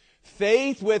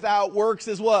 Faith without works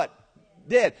is what?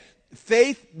 Dead.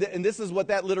 Faith, and this is what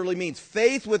that literally means.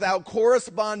 Faith without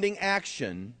corresponding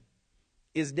action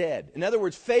is dead. In other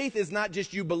words, faith is not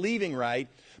just you believing right,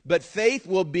 but faith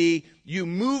will be you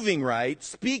moving right,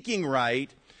 speaking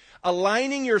right,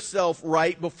 aligning yourself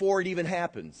right before it even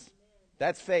happens.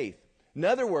 That's faith. In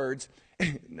other words,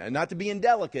 not to be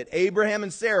indelicate, Abraham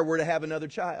and Sarah were to have another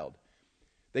child.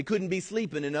 They couldn't be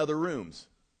sleeping in other rooms.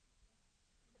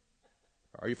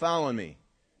 Are you following me?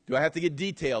 Do I have to get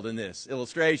detailed in this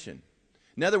illustration?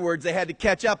 In other words, they had to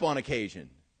catch up on occasion.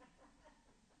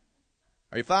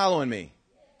 Are you following me?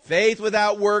 Faith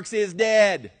without works is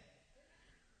dead.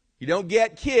 You don't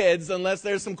get kids unless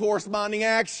there's some corresponding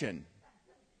action.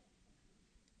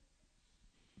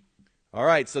 All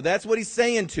right, so that's what he's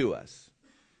saying to us.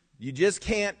 You just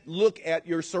can't look at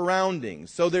your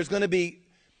surroundings. So there's going to be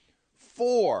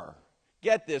 4,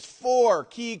 get this, 4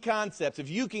 key concepts. If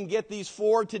you can get these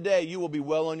 4 today, you will be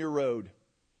well on your road.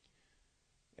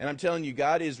 And I'm telling you,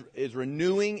 God is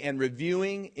renewing and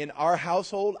reviewing in our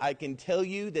household. I can tell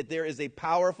you that there is a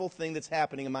powerful thing that's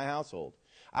happening in my household.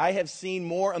 I have seen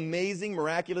more amazing,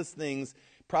 miraculous things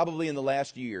probably in the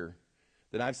last year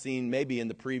than I've seen maybe in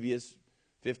the previous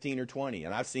 15 or 20.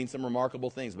 And I've seen some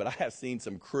remarkable things, but I have seen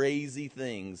some crazy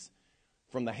things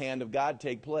from the hand of God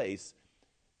take place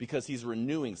because he's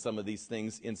renewing some of these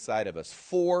things inside of us.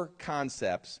 4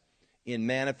 concepts in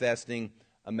manifesting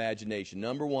imagination.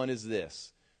 Number 1 is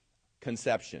this: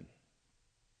 conception.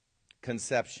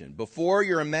 Conception. Before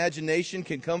your imagination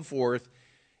can come forth,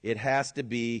 it has to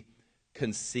be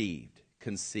conceived.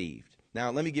 Conceived. Now,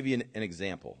 let me give you an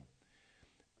example.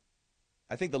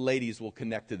 I think the ladies will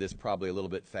connect to this probably a little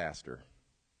bit faster.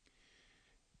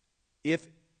 If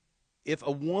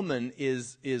a woman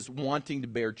is wanting to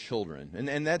bear children,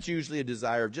 and that's usually a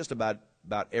desire of just about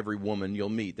every woman you'll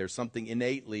meet. There's something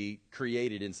innately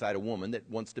created inside a woman that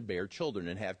wants to bear children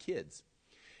and have kids.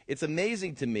 It's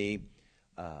amazing to me,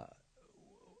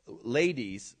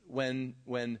 ladies, when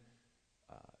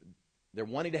they're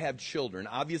wanting to have children.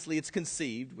 Obviously, it's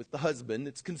conceived with the husband.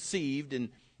 It's conceived, and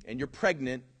you're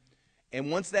pregnant. And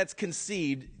once that's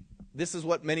conceived, this is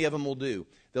what many of them will do.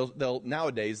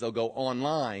 Nowadays, they'll go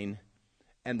online,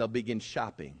 and they'll begin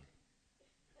shopping,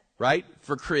 right,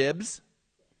 for cribs.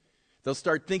 They'll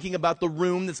start thinking about the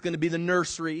room that's going to be the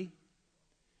nursery.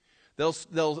 They'll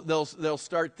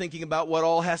start thinking about what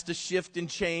all has to shift and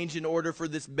change in order for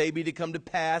this baby to come to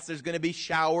pass. There's going to be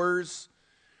showers.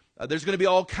 There's going to be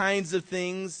all kinds of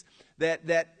things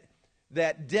that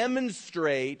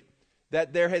demonstrate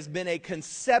that there has been a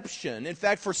conception. In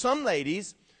fact, for some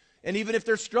ladies, and even if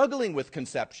they're struggling with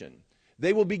conception,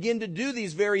 they will begin to do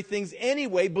these very things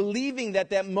anyway, believing that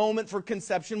that moment for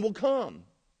conception will come.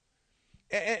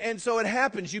 And so it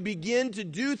happens. You begin to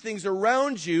do things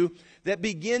around you that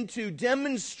begin to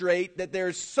demonstrate that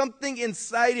there's something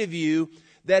inside of you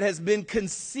that has been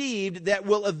conceived that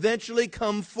will eventually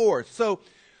come forth. So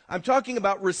I'm talking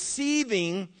about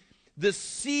receiving the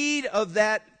seed of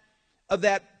that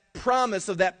promise,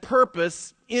 of that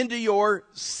purpose into your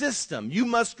system. You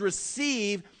must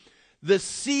receive the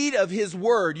seed of His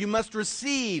Word. You must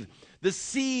receive the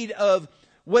seed of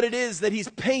what it is that He's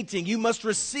painting. You must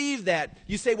receive that.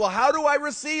 You say, well, how do I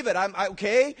receive it?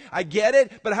 Okay, I get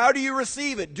it, but how do you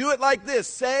receive it? Do it like this.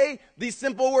 Say these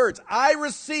simple words. I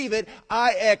receive it.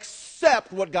 I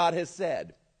accept what God has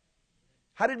said.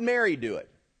 How did Mary do it?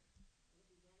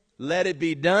 Let it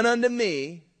be done unto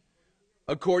me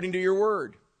according to your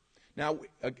word. Now,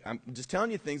 I'm just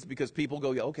telling you things because people go,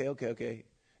 okay.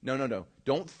 No.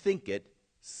 Don't think it,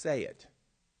 say it.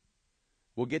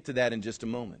 We'll get to that in just a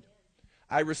moment.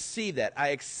 I receive that. I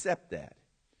accept that.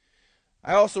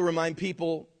 I also remind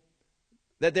people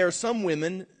that there are some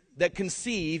women that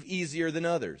conceive easier than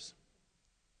others.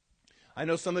 I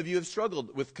know some of you have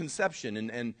struggled with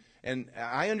conception, and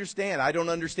I understand. I don't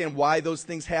understand why those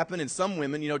things happen in some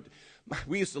women.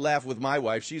 We used to laugh with my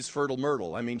wife. She's fertile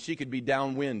myrtle. I mean, she could be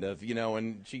downwind of,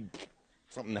 and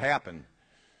something happened.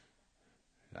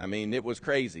 I mean, it was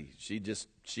crazy.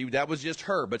 That was just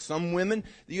her. But some women,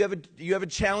 you have a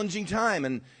challenging time,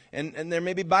 and there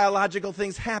may be biological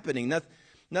things happening.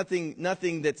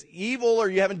 Nothing that's evil, or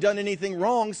you haven't done anything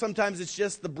wrong. Sometimes it's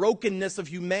just the brokenness of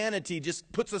humanity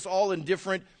just puts us all in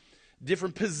different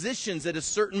positions at a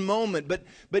certain moment.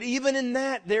 But even in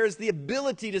that, there's the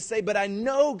ability to say, but I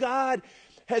know God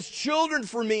has children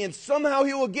for me, and somehow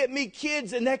He will get me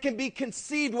kids, and that can be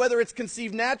conceived, whether it's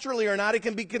conceived naturally or not. It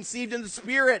can be conceived in the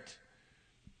Spirit.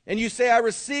 And you say, I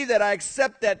receive that, I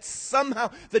accept that.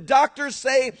 Somehow, the doctors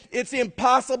say it's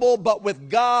impossible, but with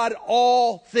God,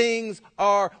 all things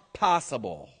are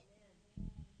possible.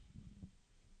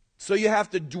 So you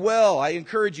have to dwell. I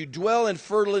encourage you, dwell in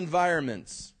fertile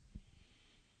environments.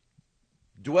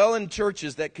 Dwell in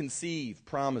churches that conceive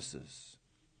promises.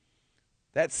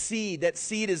 That seed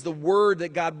is the word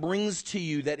that God brings to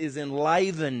you that is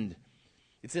enlivened.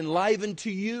 It's enlivened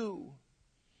to you.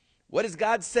 What has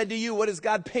God said to you? What is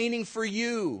God painting for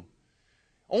you?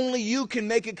 Only you can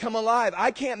make it come alive.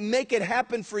 I can't make it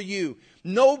happen for you.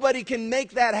 Nobody can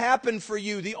make that happen for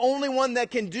you. The only one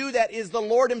that can do that is the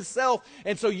Lord Himself.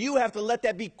 And so you have to let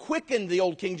that be quickened, the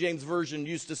old King James Version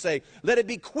used to say. Let it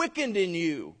be quickened in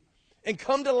you. And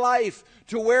come to life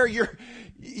to where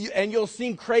you'll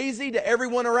seem crazy to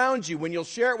everyone around you. When you'll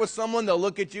share it with someone, they'll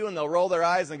look at you and they'll roll their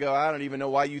eyes and go, I don't even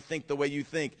know why you think the way you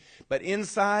think. But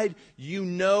inside, you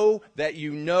know that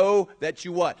you know that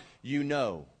you what? You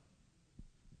know.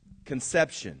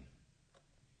 Conception.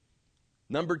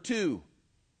 Number 2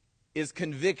 is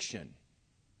conviction.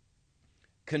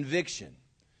 Conviction.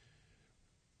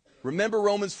 Remember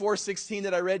Romans 4:16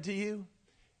 that I read to you?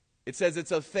 It says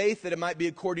it's of faith that it might be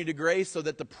according to grace, so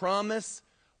that the promise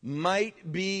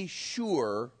might be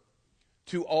sure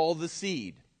to all the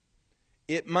seed.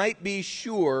 It might be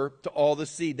sure to all the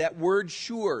seed. That word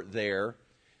sure there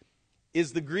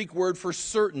is the Greek word for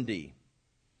certainty.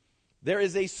 There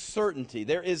is a certainty,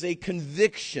 there is a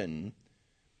conviction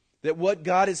that what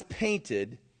God has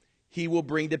painted, He will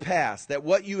bring to pass. That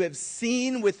what you have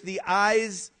seen with the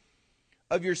eyes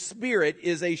of your spirit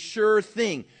is a sure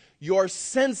thing. Your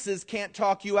senses can't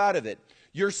talk you out of it.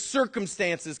 Your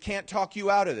circumstances can't talk you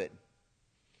out of it.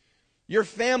 Your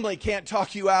family can't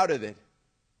talk you out of it.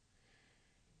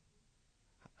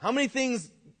 How many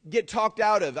things get talked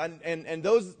out of? And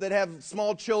those that have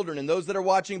small children and those that are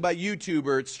watching by YouTube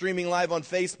or streaming live on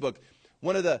Facebook,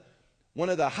 one of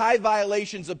the high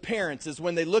violations of parents is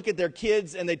when they look at their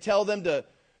kids and they tell them to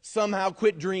somehow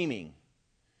quit dreaming.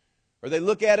 Or they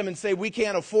look at them and say, we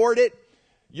can't afford it.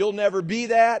 You'll never be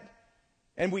that.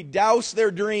 And we douse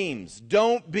their dreams.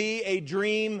 Don't be a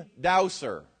dream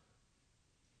douser.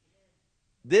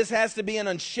 This has to be an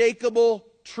unshakable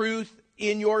truth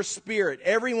in your spirit.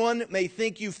 Everyone may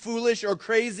think you foolish or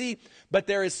crazy, but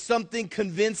there is something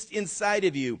convinced inside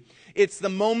of you. It's the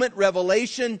moment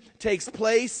revelation takes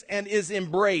place and is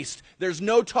embraced. There's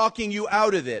no talking you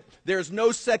out of it. There's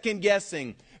no second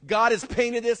guessing. God has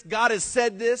painted this. God has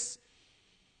said this.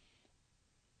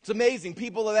 It's amazing.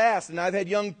 People have asked, and I've had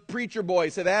young preacher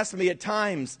boys have asked me at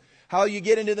times how you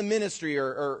get into the ministry,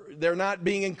 or they're not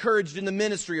being encouraged in the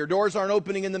ministry, or doors aren't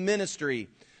opening in the ministry.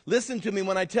 Listen to me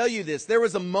when I tell you this. There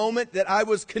was a moment that I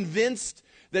was convinced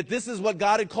that this is what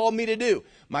God had called me to do.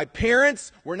 My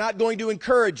parents were not going to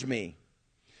encourage me.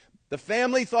 The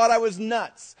family thought I was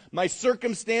nuts. My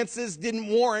circumstances didn't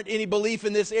warrant any belief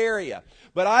in this area.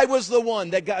 But I was the one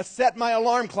that set my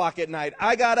alarm clock at night.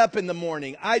 I got up in the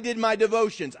morning. I did my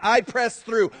devotions. I pressed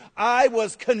through. I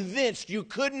was convinced you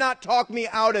could not talk me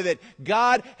out of it.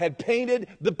 God had painted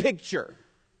the picture.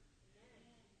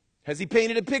 Has He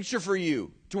painted a picture for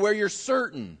you to where you're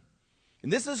certain?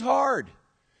 And this is hard.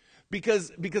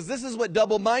 Because this is what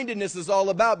double-mindedness is all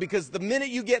about. Because the minute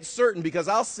you get certain, because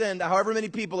I'll send, however many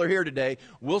people are here today,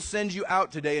 we'll send you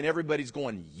out today and everybody's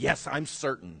going, yes, I'm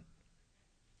certain.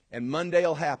 And Monday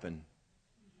will happen.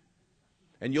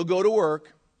 And you'll go to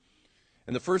work,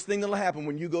 and the first thing that'll happen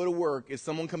when you go to work is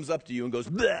someone comes up to you and goes,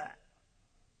 bleh.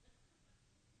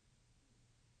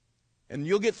 And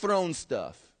you'll get thrown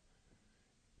stuff.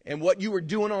 And what you were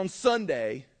doing on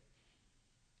Sunday,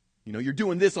 you're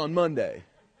doing this on Monday.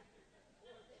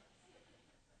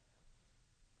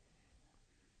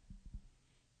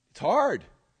 It's hard.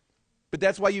 But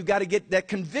that's why you've got to get that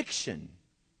conviction.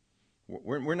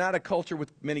 We're not a culture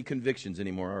with many convictions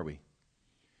anymore, are we?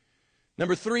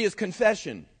 Number 3 is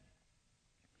confession.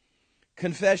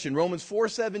 Confession. Romans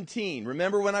 4:17.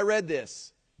 Remember when I read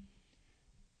this?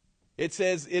 It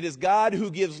says, it is God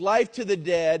who gives life to the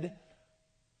dead,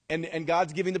 and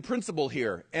God's giving the principle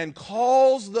here, and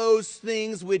calls those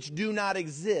things which do not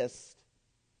exist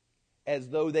as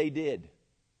though they did.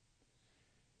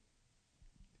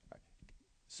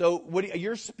 So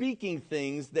you're speaking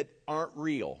things that aren't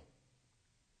real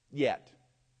yet.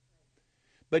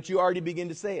 But you already begin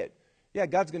to say it. Yeah,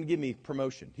 God's going to give me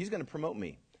promotion. He's going to promote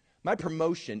me. My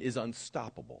promotion is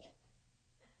unstoppable.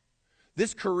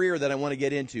 This career that I want to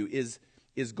get into is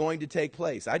going to take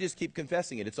place. I just keep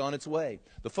confessing it. It's on its way.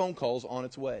 The phone call's on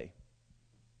its way.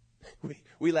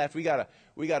 We laughed. We got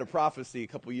a prophecy a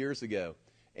couple years ago,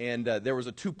 and there was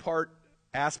a 2-part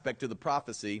aspect of the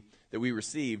prophecy that we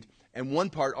received, and one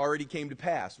part already came to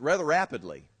pass rather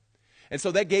rapidly. And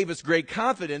so that gave us great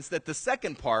confidence that the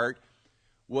second part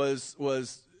was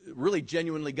really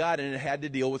genuinely God, and it had to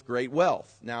deal with great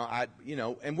wealth. Now,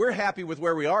 and we're happy with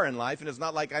where we are in life, and it's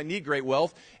not like I need great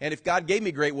wealth, and if God gave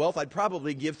me great wealth, I'd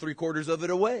probably give 3/4 of it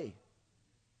away.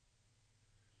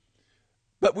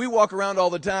 But we walk around all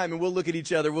the time, and we'll look at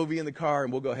each other, we'll be in the car,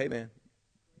 and we'll go, hey man,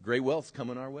 great wealth's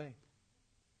coming our way.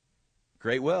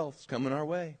 Great wealth's coming our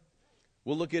way.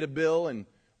 We'll look at a bill and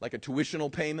like a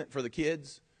tuitional payment for the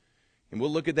kids, and we'll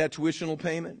look at that tuitional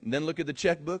payment, and then look at the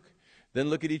checkbook,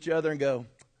 then look at each other and go,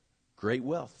 great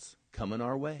wealth's coming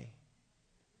our way.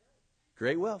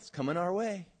 Great wealth's coming our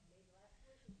way.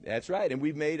 That's right, and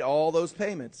we've made all those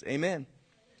payments. Amen.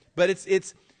 But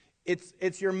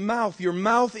it's your mouth. Your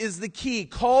mouth is the key,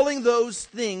 calling those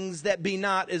things that be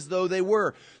not as though they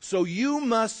were. So you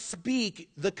must speak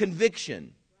the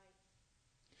conviction.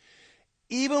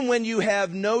 Even when you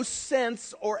have no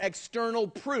sense or external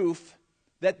proof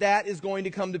that is going to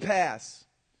come to pass.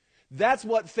 That's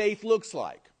what faith looks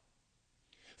like.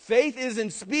 Faith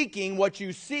isn't speaking what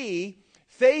you see.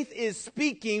 Faith is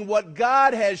speaking what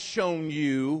God has shown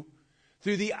you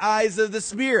through the eyes of the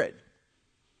Spirit.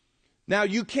 Now,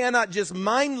 you cannot just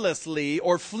mindlessly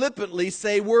or flippantly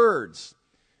say words.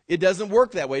 It doesn't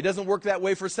work that way. It doesn't work that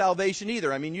way for salvation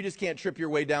either. I mean, you just can't trip your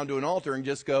way down to an altar and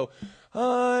just go,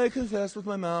 I confess with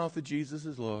my mouth that Jesus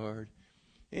is Lord,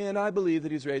 and I believe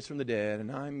that He's raised from the dead,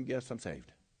 and I guess I'm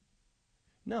saved.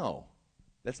 No,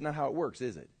 that's not how it works,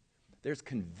 is it? There's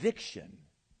conviction.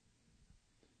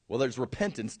 Well, there's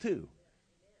repentance too.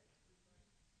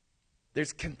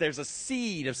 There's a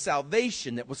seed of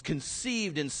salvation that was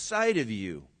conceived inside of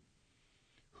you.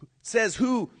 It says,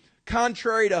 who,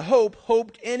 contrary to hope,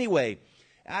 hoped anyway.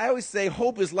 I always say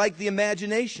hope is like the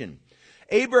imagination.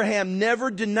 Abraham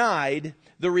never denied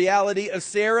the reality of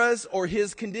Sarah's or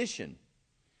his condition.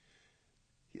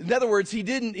 In other words, he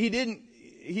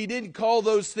didn't call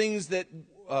those things that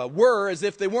were as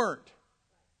if they weren't.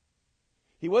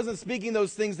 He wasn't speaking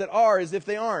those things that are as if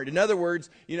they aren't. In other words,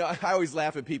 I always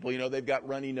laugh at people, they've got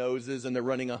runny noses and they're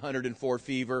running 104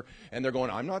 fever and they're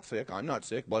going, I'm not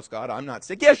sick, bless God, I'm not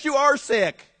sick. Yes, you are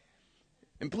sick.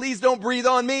 And please don't breathe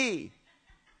on me.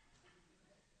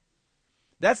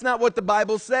 That's not what the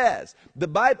Bible says.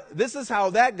 This is how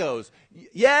that goes.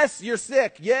 Yes, you're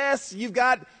sick. Yes, you've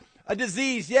got a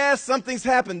disease. Yes, something's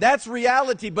happened. That's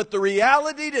reality, but the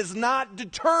reality does not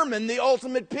determine the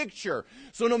ultimate picture.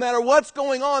 So no matter what's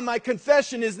going on, my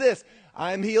confession is this: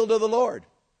 I am healed of the Lord.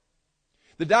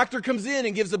 The doctor comes in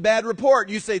and gives a bad report.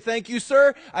 You say, thank you,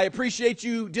 sir. I appreciate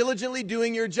you diligently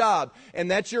doing your job.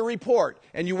 And that's your report.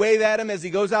 And you wave at him as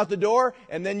he goes out the door,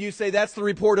 and then you say, that's the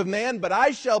report of man, but I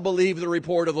shall believe the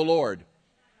report of the Lord.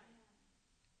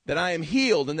 That I am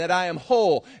healed, and that I am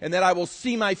whole, and that I will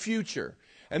see my future,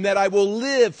 and that I will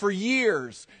live for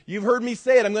years. You've heard me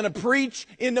say it. I'm going to preach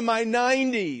into my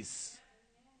 90s.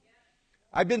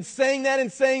 I've been saying that and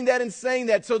saying that and saying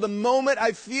that. So the moment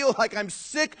I feel like I'm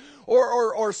sick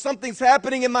or something's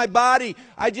happening in my body,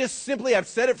 I've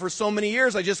said it for so many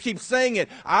years, I just keep saying it.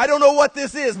 I don't know what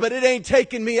this is, but it ain't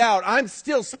taking me out. I'm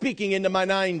still speaking into my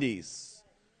 90s.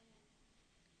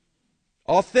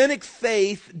 Authentic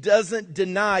faith doesn't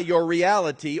deny your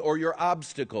reality or your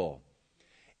obstacle.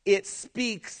 It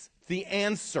speaks the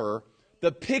answer,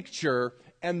 the picture,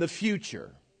 and the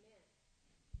future.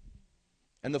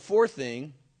 And the fourth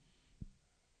thing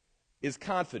is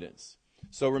confidence.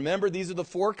 So remember, these are the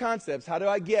four concepts. How do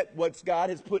I get what God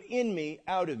has put in me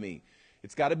out of me?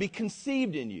 It's got to be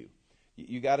conceived in you.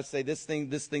 You got to say, this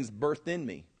thing's birthed in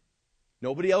me.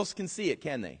 Nobody else can see it,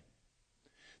 can they?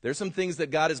 There's some things that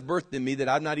God has birthed in me that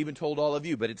I've not even told all of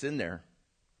you, but it's in there.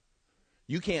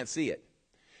 You can't see it.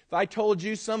 If I told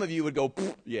you, some of you would go,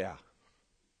 yeah.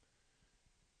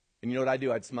 And you know what I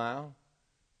do? I'd smile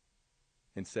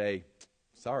and say,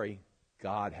 sorry,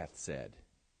 God hath said.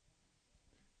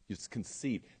 It's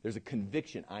conceived. There's a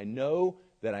conviction. I know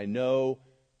that I know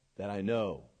that I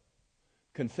know.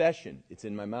 Confession, it's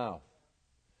in my mouth.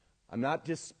 I'm not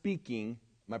just speaking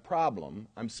my problem.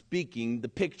 I'm speaking the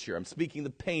picture. I'm speaking the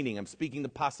painting. I'm speaking the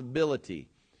possibility.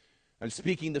 I'm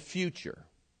speaking the future.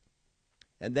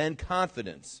 And then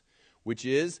confidence, which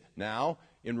is now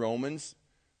in Romans,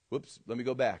 let me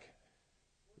go back.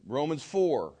 Romans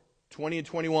 4, 20 and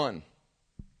 21.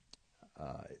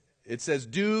 It says,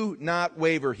 do not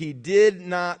waver. He did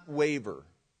not waver.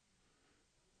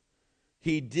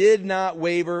 He did not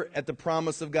waver at the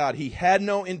promise of God. He had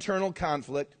no internal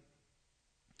conflict.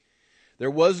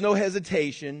 There was no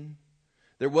hesitation.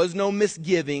 There was no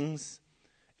misgivings.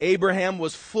 Abraham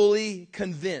was fully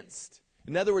convinced.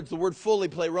 In other words, the word fully,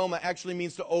 pleroma, actually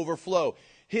means to overflow.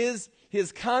 His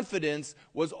confidence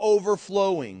was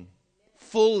overflowing.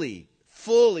 Fully,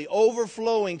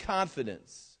 overflowing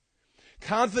confidence.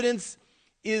 Confidence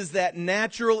is that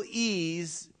natural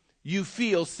ease you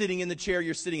feel sitting in the chair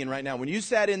you're sitting in right now. When you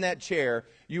sat in that chair,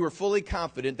 you were fully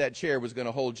confident that chair was going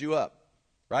to hold you up,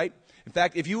 right? In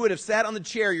fact, if you would have sat on the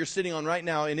chair you're sitting on right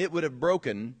now and it would have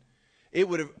broken, it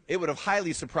would have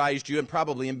highly surprised you and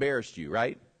probably embarrassed you,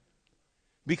 right?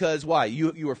 Because why?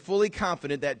 You were fully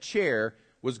confident that chair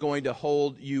was going to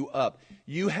hold you up.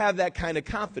 You have that kind of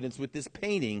confidence with this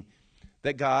painting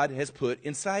that God has put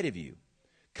inside of you.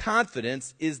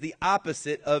 Confidence is the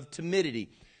opposite of timidity.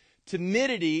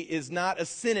 Timidity is not a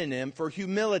synonym for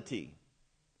humility.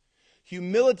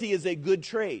 Humility is a good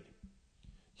trait.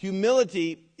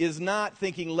 Humility is not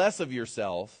thinking less of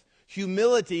yourself.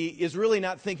 Humility is really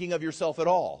not thinking of yourself at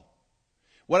all.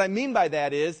 What I mean by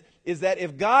that is that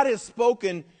if God has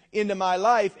spoken into my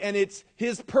life and it's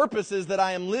His purposes that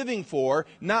I am living for,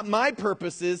 not my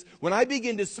purposes, when I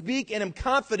begin to speak and am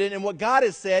confident in what God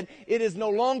has said, it is no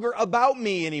longer about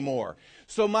me anymore.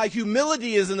 So my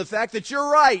humility is in the fact that you're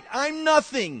right. I'm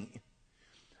nothing.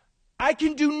 I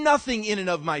can do nothing in and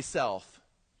of myself.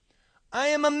 I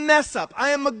am a mess up.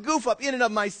 I am a goof up in and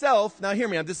of myself. Now hear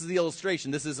me, this is the illustration.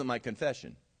 This isn't my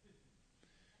confession.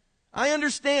 I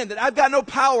understand that I've got no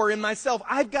power in myself.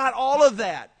 I've got all of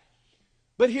that.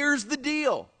 But here's the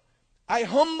deal. I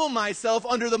humble myself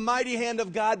under the mighty hand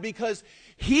of God because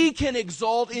He can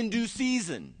exalt in due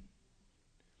season.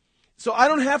 So I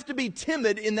don't have to be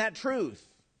timid in that truth.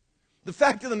 The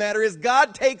fact of the matter is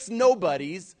God takes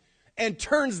nobodies and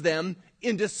turns them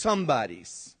into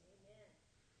somebodies.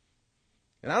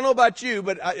 And I don't know about you,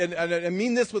 but I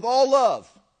mean this with all love.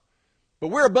 But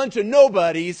we're a bunch of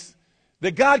nobodies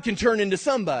that God can turn into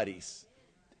somebodies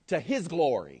to His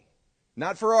glory.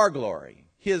 Not for our glory,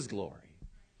 His glory.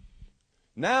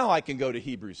 Now I can go to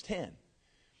Hebrews 10.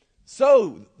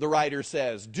 So, the writer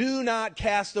says, do not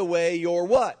cast away your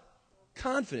what?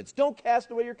 Confidence. Don't cast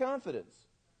away your confidence.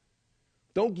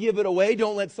 Don't give it away.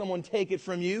 Don't let someone take it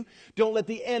from you. Don't let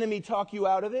the enemy talk you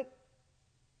out of it.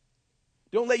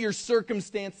 Don't let your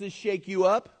circumstances shake you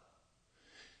up.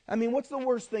 I mean, what's the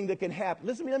worst thing that can happen?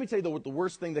 Listen, let me tell you what the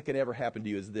worst thing that can ever happen to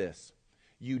you is this.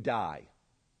 You die.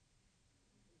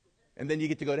 And then you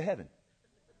get to go to heaven.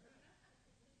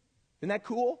 Isn't that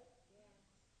cool?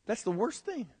 That's the worst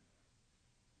thing.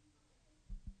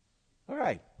 All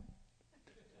right.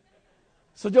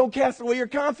 So don't cast away your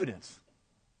confidence.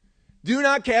 Do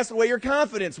not cast away your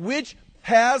confidence, which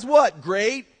has what?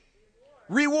 Great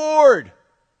reward.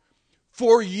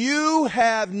 For you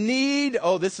have need,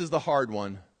 this is the hard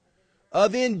one,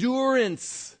 of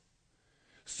endurance,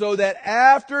 so that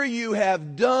after you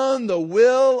have done the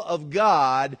will of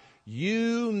God,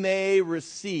 you may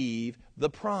receive the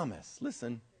promise.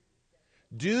 Listen.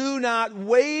 Do not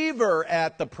waver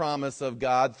at the promise of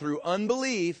God through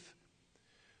unbelief.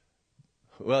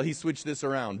 Well, he switched this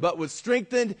around. But was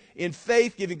strengthened in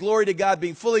faith, giving glory to God,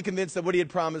 being fully convinced that what He had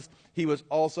promised, He was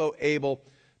also able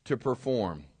to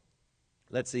perform.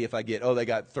 Let's see if I get, they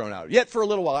got thrown out. Yet for a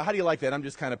little while. How do you like that? I'm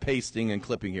just kind of pasting and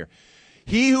clipping here.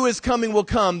 He who is coming will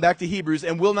come, back to Hebrews,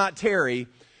 and will not tarry,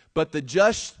 but the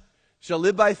just shall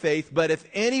live by faith. But if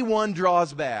anyone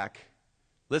draws back,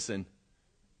 listen,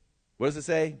 what does it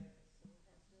say?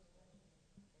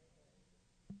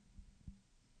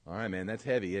 All right, man, that's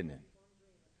heavy, isn't it?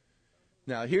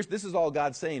 Now, this is all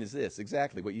God's saying is this,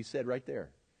 exactly what you said right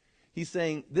there. He's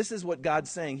saying, this is what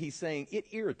God's saying. He's saying, it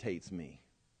irritates me.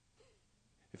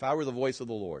 If I were the voice of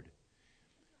the Lord.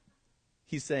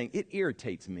 He's saying, it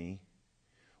irritates me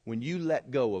when you let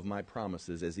go of my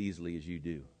promises as easily as you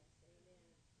do.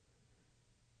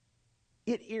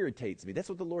 It irritates me. That's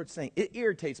what the Lord's saying. It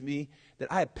irritates me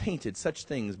that I have painted such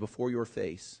things before your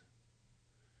face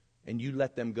and you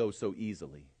let them go so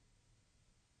easily.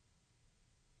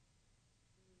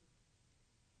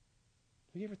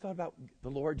 Have you ever thought about the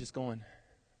Lord just going,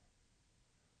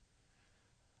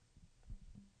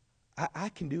 I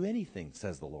can do anything,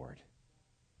 says the Lord.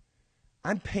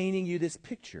 I'm painting you this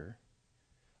picture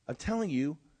of telling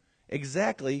you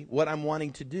exactly what I'm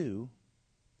wanting to do.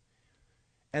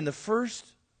 And the first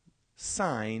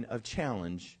sign of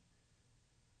challenge,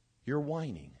 you're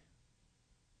whining.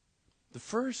 The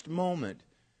first moment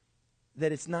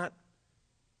that it's not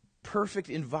perfect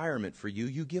environment for you,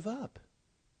 you give up.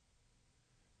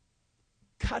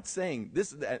 God's saying,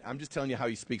 I'm just telling you how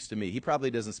He speaks to me. He probably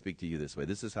doesn't speak to you this way.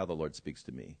 This is how the Lord speaks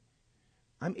to me.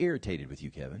 I'm irritated with you,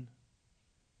 Kevin.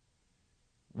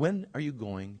 When are you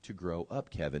going to grow up,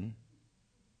 Kevin?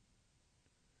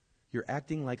 You're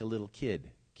acting like a little kid,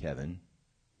 Kevin.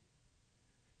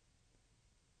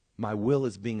 My will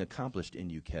is being accomplished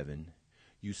in you, Kevin.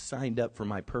 You signed up for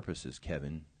my purposes,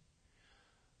 Kevin.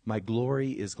 My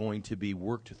glory is going to be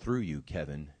worked through you,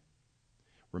 Kevin.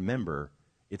 Remember,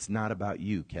 it's not about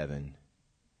you, Kevin.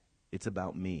 It's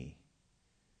about me.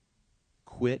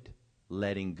 Quit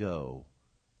letting go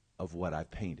of what I've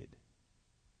painted.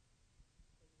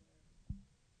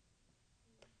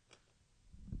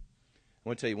 I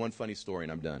want to tell you one funny story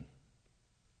and I'm done.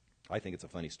 I think it's a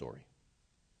funny story.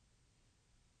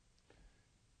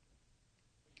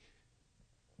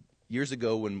 Years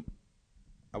ago when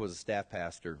I was a staff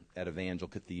pastor at Evangel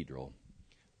Cathedral,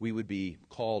 we would be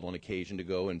called on occasion to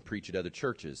go and preach at other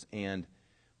churches. And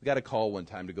we got a call one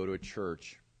time to go to a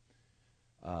church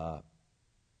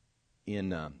in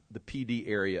the PD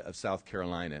area of South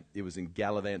Carolina. It was in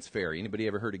Gallivants Ferry. Anybody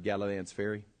ever heard of Gallivants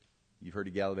Ferry? You've heard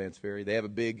of Gallivants Ferry? They have a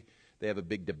big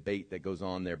debate that goes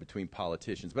on there between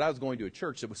politicians. But I was going to a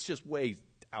church that was just way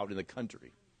out in the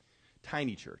country.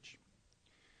 Tiny church.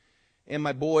 And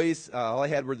my boys, all I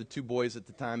had were the two boys at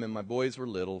the time, and my boys were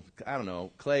little. I don't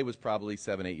know. Clay was probably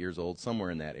 7, 8 years old,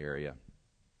 somewhere in that area.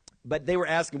 But they were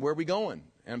asking, where are we going?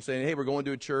 And I'm saying, hey, we're going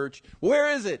to a church.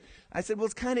 Where is it? I said, well,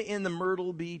 it's kind of in the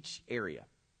Myrtle Beach area.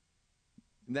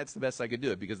 And that's the best I could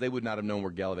do it, because they would not have known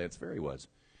where Galavant's Ferry was.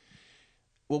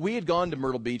 Well, we had gone to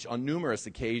Myrtle Beach on numerous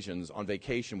occasions on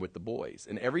vacation with the boys.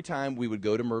 And every time we would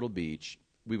go to Myrtle Beach,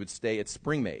 we would stay at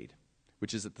Springmaid,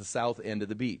 which is at the south end of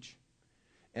the beach.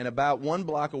 And about 1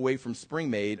 block away from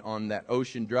Springmaid on that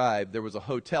Ocean Drive, there was a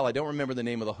hotel. I don't remember the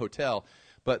name of the hotel,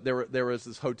 but there was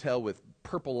this hotel with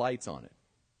purple lights on it.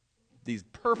 These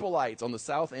purple lights on the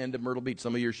south end of Myrtle Beach.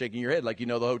 Some of you are shaking your head like you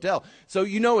know the hotel. So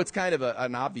you know it's kind of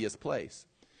an obvious place.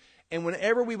 And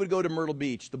whenever we would go to Myrtle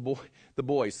Beach, the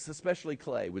boys, especially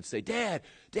Clay, would say, Dad,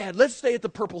 let's stay at the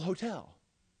Purple Hotel.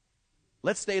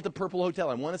 Let's stay at the Purple Hotel.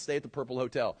 I want to stay at the Purple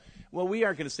Hotel. Well, we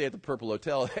aren't going to stay at the Purple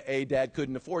Hotel. A, Dad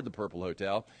couldn't afford the Purple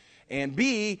Hotel. And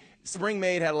B,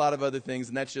 Springmaid had a lot of other things,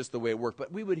 and that's just the way it worked.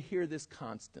 But we would hear this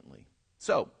constantly.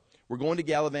 So we're going to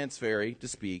Galavant's Ferry to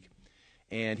speak,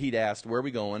 and he'd asked, where are we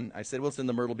going? I said, well, it's in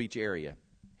the Myrtle Beach area.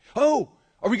 Oh,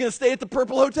 are we going to stay at the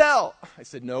Purple Hotel? I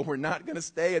said, no, we're not going to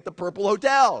stay at the Purple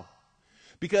Hotel.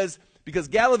 Because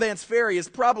Galavant's Ferry is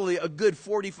probably a good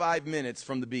 45 minutes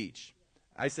from the beach.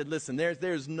 I said, listen,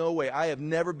 there's no way. I have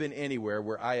never been anywhere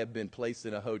where I have been placed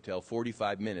in a hotel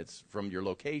 45 minutes from your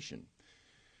location.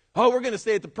 Oh, we're going to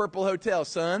stay at the Purple Hotel.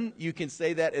 Son, you can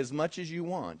say that as much as you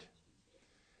want.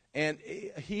 And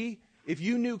if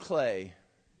you knew Clay,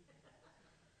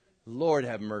 Lord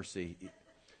have mercy.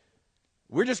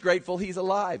 We're just grateful he's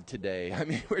alive today. I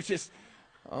mean,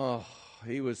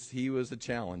 he was a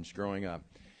challenge growing up.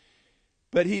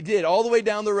 But he did, all the way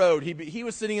down the road. He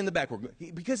was sitting in the back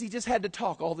because he just had to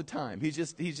talk all the time. He's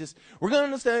just, we're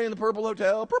going to stay in the Purple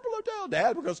Hotel. Purple Hotel,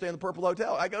 Dad, we're going to stay in the Purple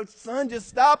Hotel. I go, son, just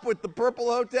stop with the Purple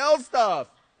Hotel stuff.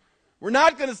 We're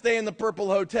not going to stay in the Purple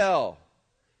Hotel.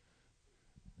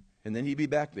 And then he'd be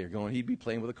back there he'd be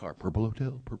playing with a car. Purple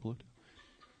Hotel, Purple Hotel.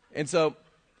 And so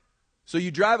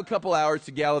you drive a couple hours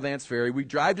to Galavant's Ferry. We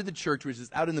drive to the church, which is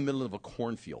out in the middle of a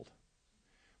cornfield.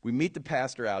 We meet the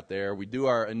pastor out there. We do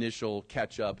our initial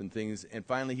catch-up and things. And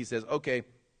finally he says, okay,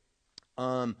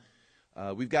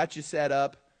 we've got you set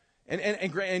up.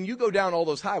 And you go down all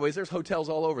those highways. There's hotels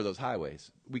all over those highways.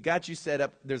 We got you set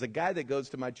up. There's a guy that goes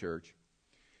to my church.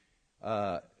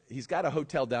 He's got a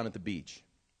hotel down at the beach.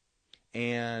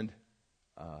 And,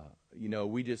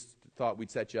 we just thought we'd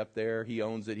set you up there. He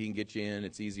owns it. He can get you in.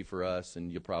 It's easy for us,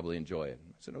 and you'll probably enjoy it.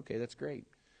 I said, okay, that's great.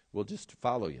 We'll just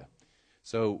follow you.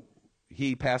 So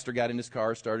pastor got in his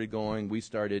car, started going. We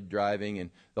started driving, and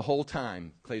the whole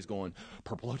time, Clay's going,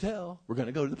 Purple Hotel. We're going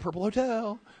to go to the Purple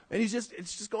Hotel. And it's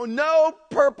just going, no,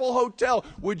 Purple Hotel.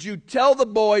 Would you tell the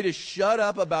boy to shut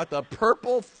up about the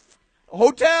Purple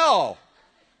Hotel?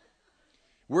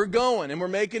 We're going, and we're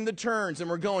making the turns, and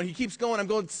we're going. He keeps going. I'm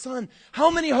going, son, how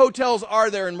many hotels are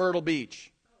there in Myrtle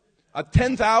Beach?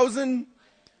 10,000?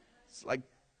 It's like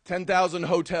 10,000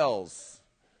 hotels,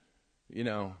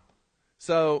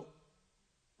 So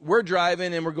we're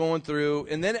driving, and we're going through,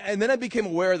 and then I became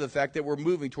aware of the fact that we're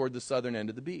moving toward the southern end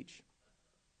of the beach.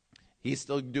 He's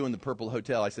still doing the Purple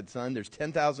Hotel. I said, son, there's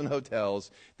 10,000 hotels.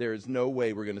 There is no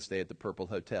way we're going to stay at the Purple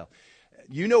Hotel.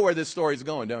 You know where this story's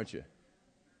going, don't you?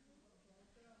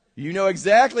 You know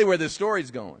exactly where this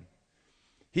story's going.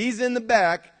 He's in the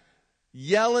back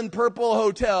yelling Purple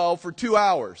Hotel for 2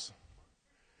 hours.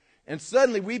 And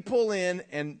suddenly we pull in,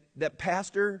 and that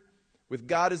pastor, with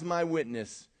God as my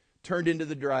witness, turned into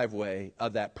the driveway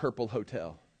of that Purple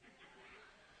Hotel.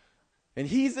 And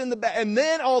he's in the back, and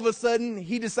then all of a sudden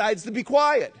he decides to be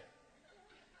quiet.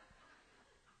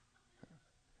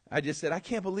 I just said, I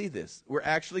can't believe this. We're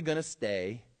actually going to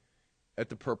stay at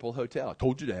the Purple Hotel. I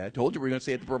told you, Dad. I told you we were going to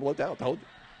stay at the Purple Hotel. I told you.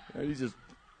 And he's just,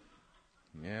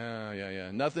 yeah.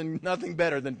 Nothing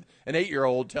better than an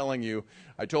 8-year-old telling you,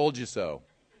 I told you so.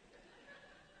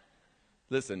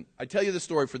 Listen, I tell you the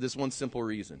story for this one simple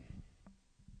reason.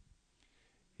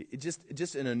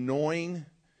 Just an annoying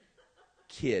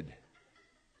kid.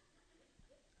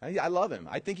 I love him.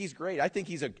 I think he's great. I think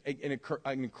he's an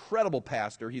incredible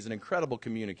pastor. He's an incredible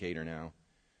communicator now.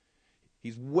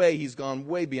 He's gone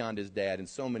way beyond his dad in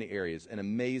so many areas. An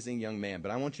amazing young man.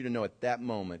 But I want you to know at that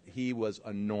moment, he was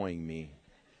annoying me.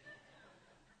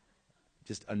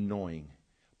 Just annoying.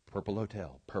 Purple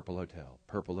Hotel, Purple Hotel,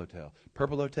 Purple Hotel,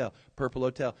 Purple Hotel, Purple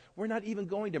Hotel. We're not even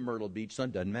going to Myrtle Beach,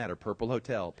 son. Doesn't matter. Purple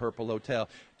Hotel, Purple Hotel.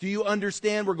 Do you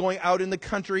understand? We're going out in the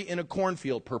country in a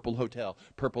cornfield. Purple Hotel,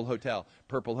 Purple Hotel,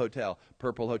 Purple Hotel,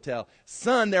 Purple Hotel.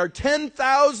 Son, there are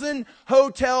 10,000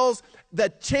 hotels. The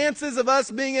chances of us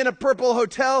being in a Purple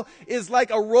Hotel is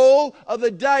like a roll of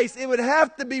the dice. It would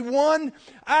have to be one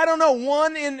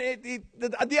in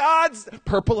the odds.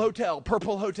 Purple Hotel,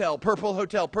 Purple Hotel, Purple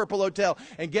Hotel, Purple Hotel.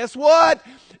 And guess what?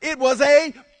 It was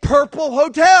a purple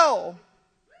hotel.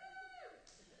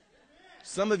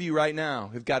 Some of you right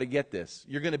now have got to get this.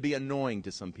 You're going to be annoying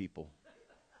to some people.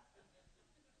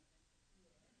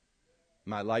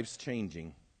 My life's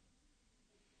changing.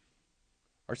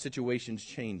 Our situation's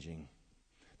changing.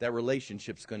 That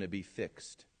relationship's going to be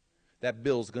fixed. That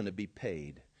bill's going to be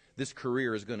paid. This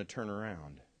career is going to turn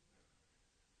around.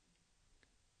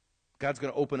 God's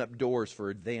going to open up doors for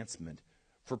advancement,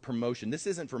 for promotion. This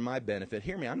isn't for my benefit.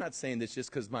 Hear me, I'm not saying this just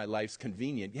because my life's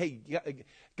convenient. Hey,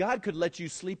 God could let you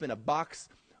sleep in a box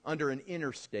under an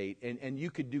interstate, and you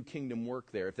could do kingdom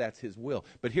work there if that's His will.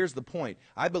 But here's the point.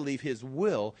 I believe His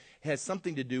will has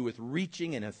something to do with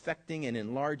reaching and affecting and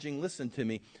enlarging. Listen to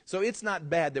me. So it's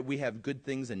not bad that we have good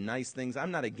things and nice things.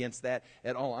 I'm not against that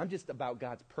at all. I'm just about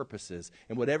God's purposes.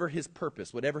 And whatever His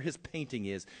purpose, whatever His painting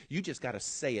is, you just got to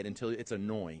say it until it's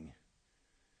annoying.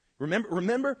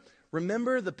 Remember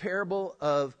the parable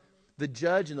of the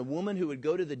judge and the woman who would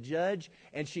go to the judge,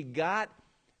 and she got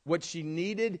what she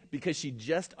needed because she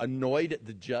just annoyed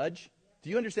the judge? Do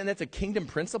you understand that's a kingdom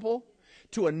principle?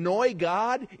 To annoy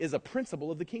God is a principle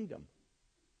of the kingdom.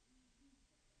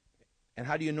 And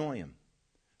how do you annoy Him?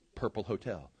 Purple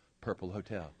hotel, purple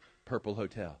hotel, purple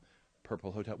hotel,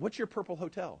 purple hotel. What's your purple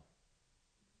hotel?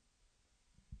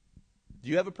 Do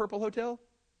you have a purple hotel?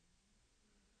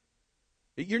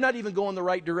 You're not even going the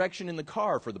right direction in the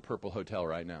car for the purple hotel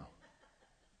right now.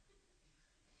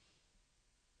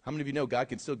 How many of you know God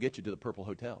can still get you to the purple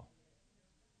hotel?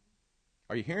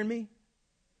 Are you hearing me?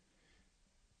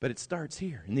 But it starts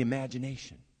here in the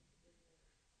imagination.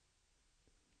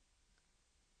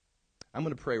 I'm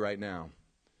going to pray right now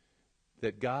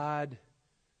that God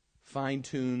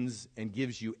fine-tunes and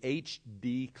gives you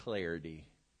HD clarity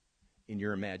in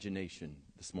your imagination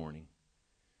this morning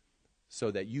so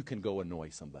that you can go annoy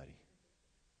somebody.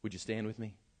 Would you stand with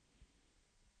me?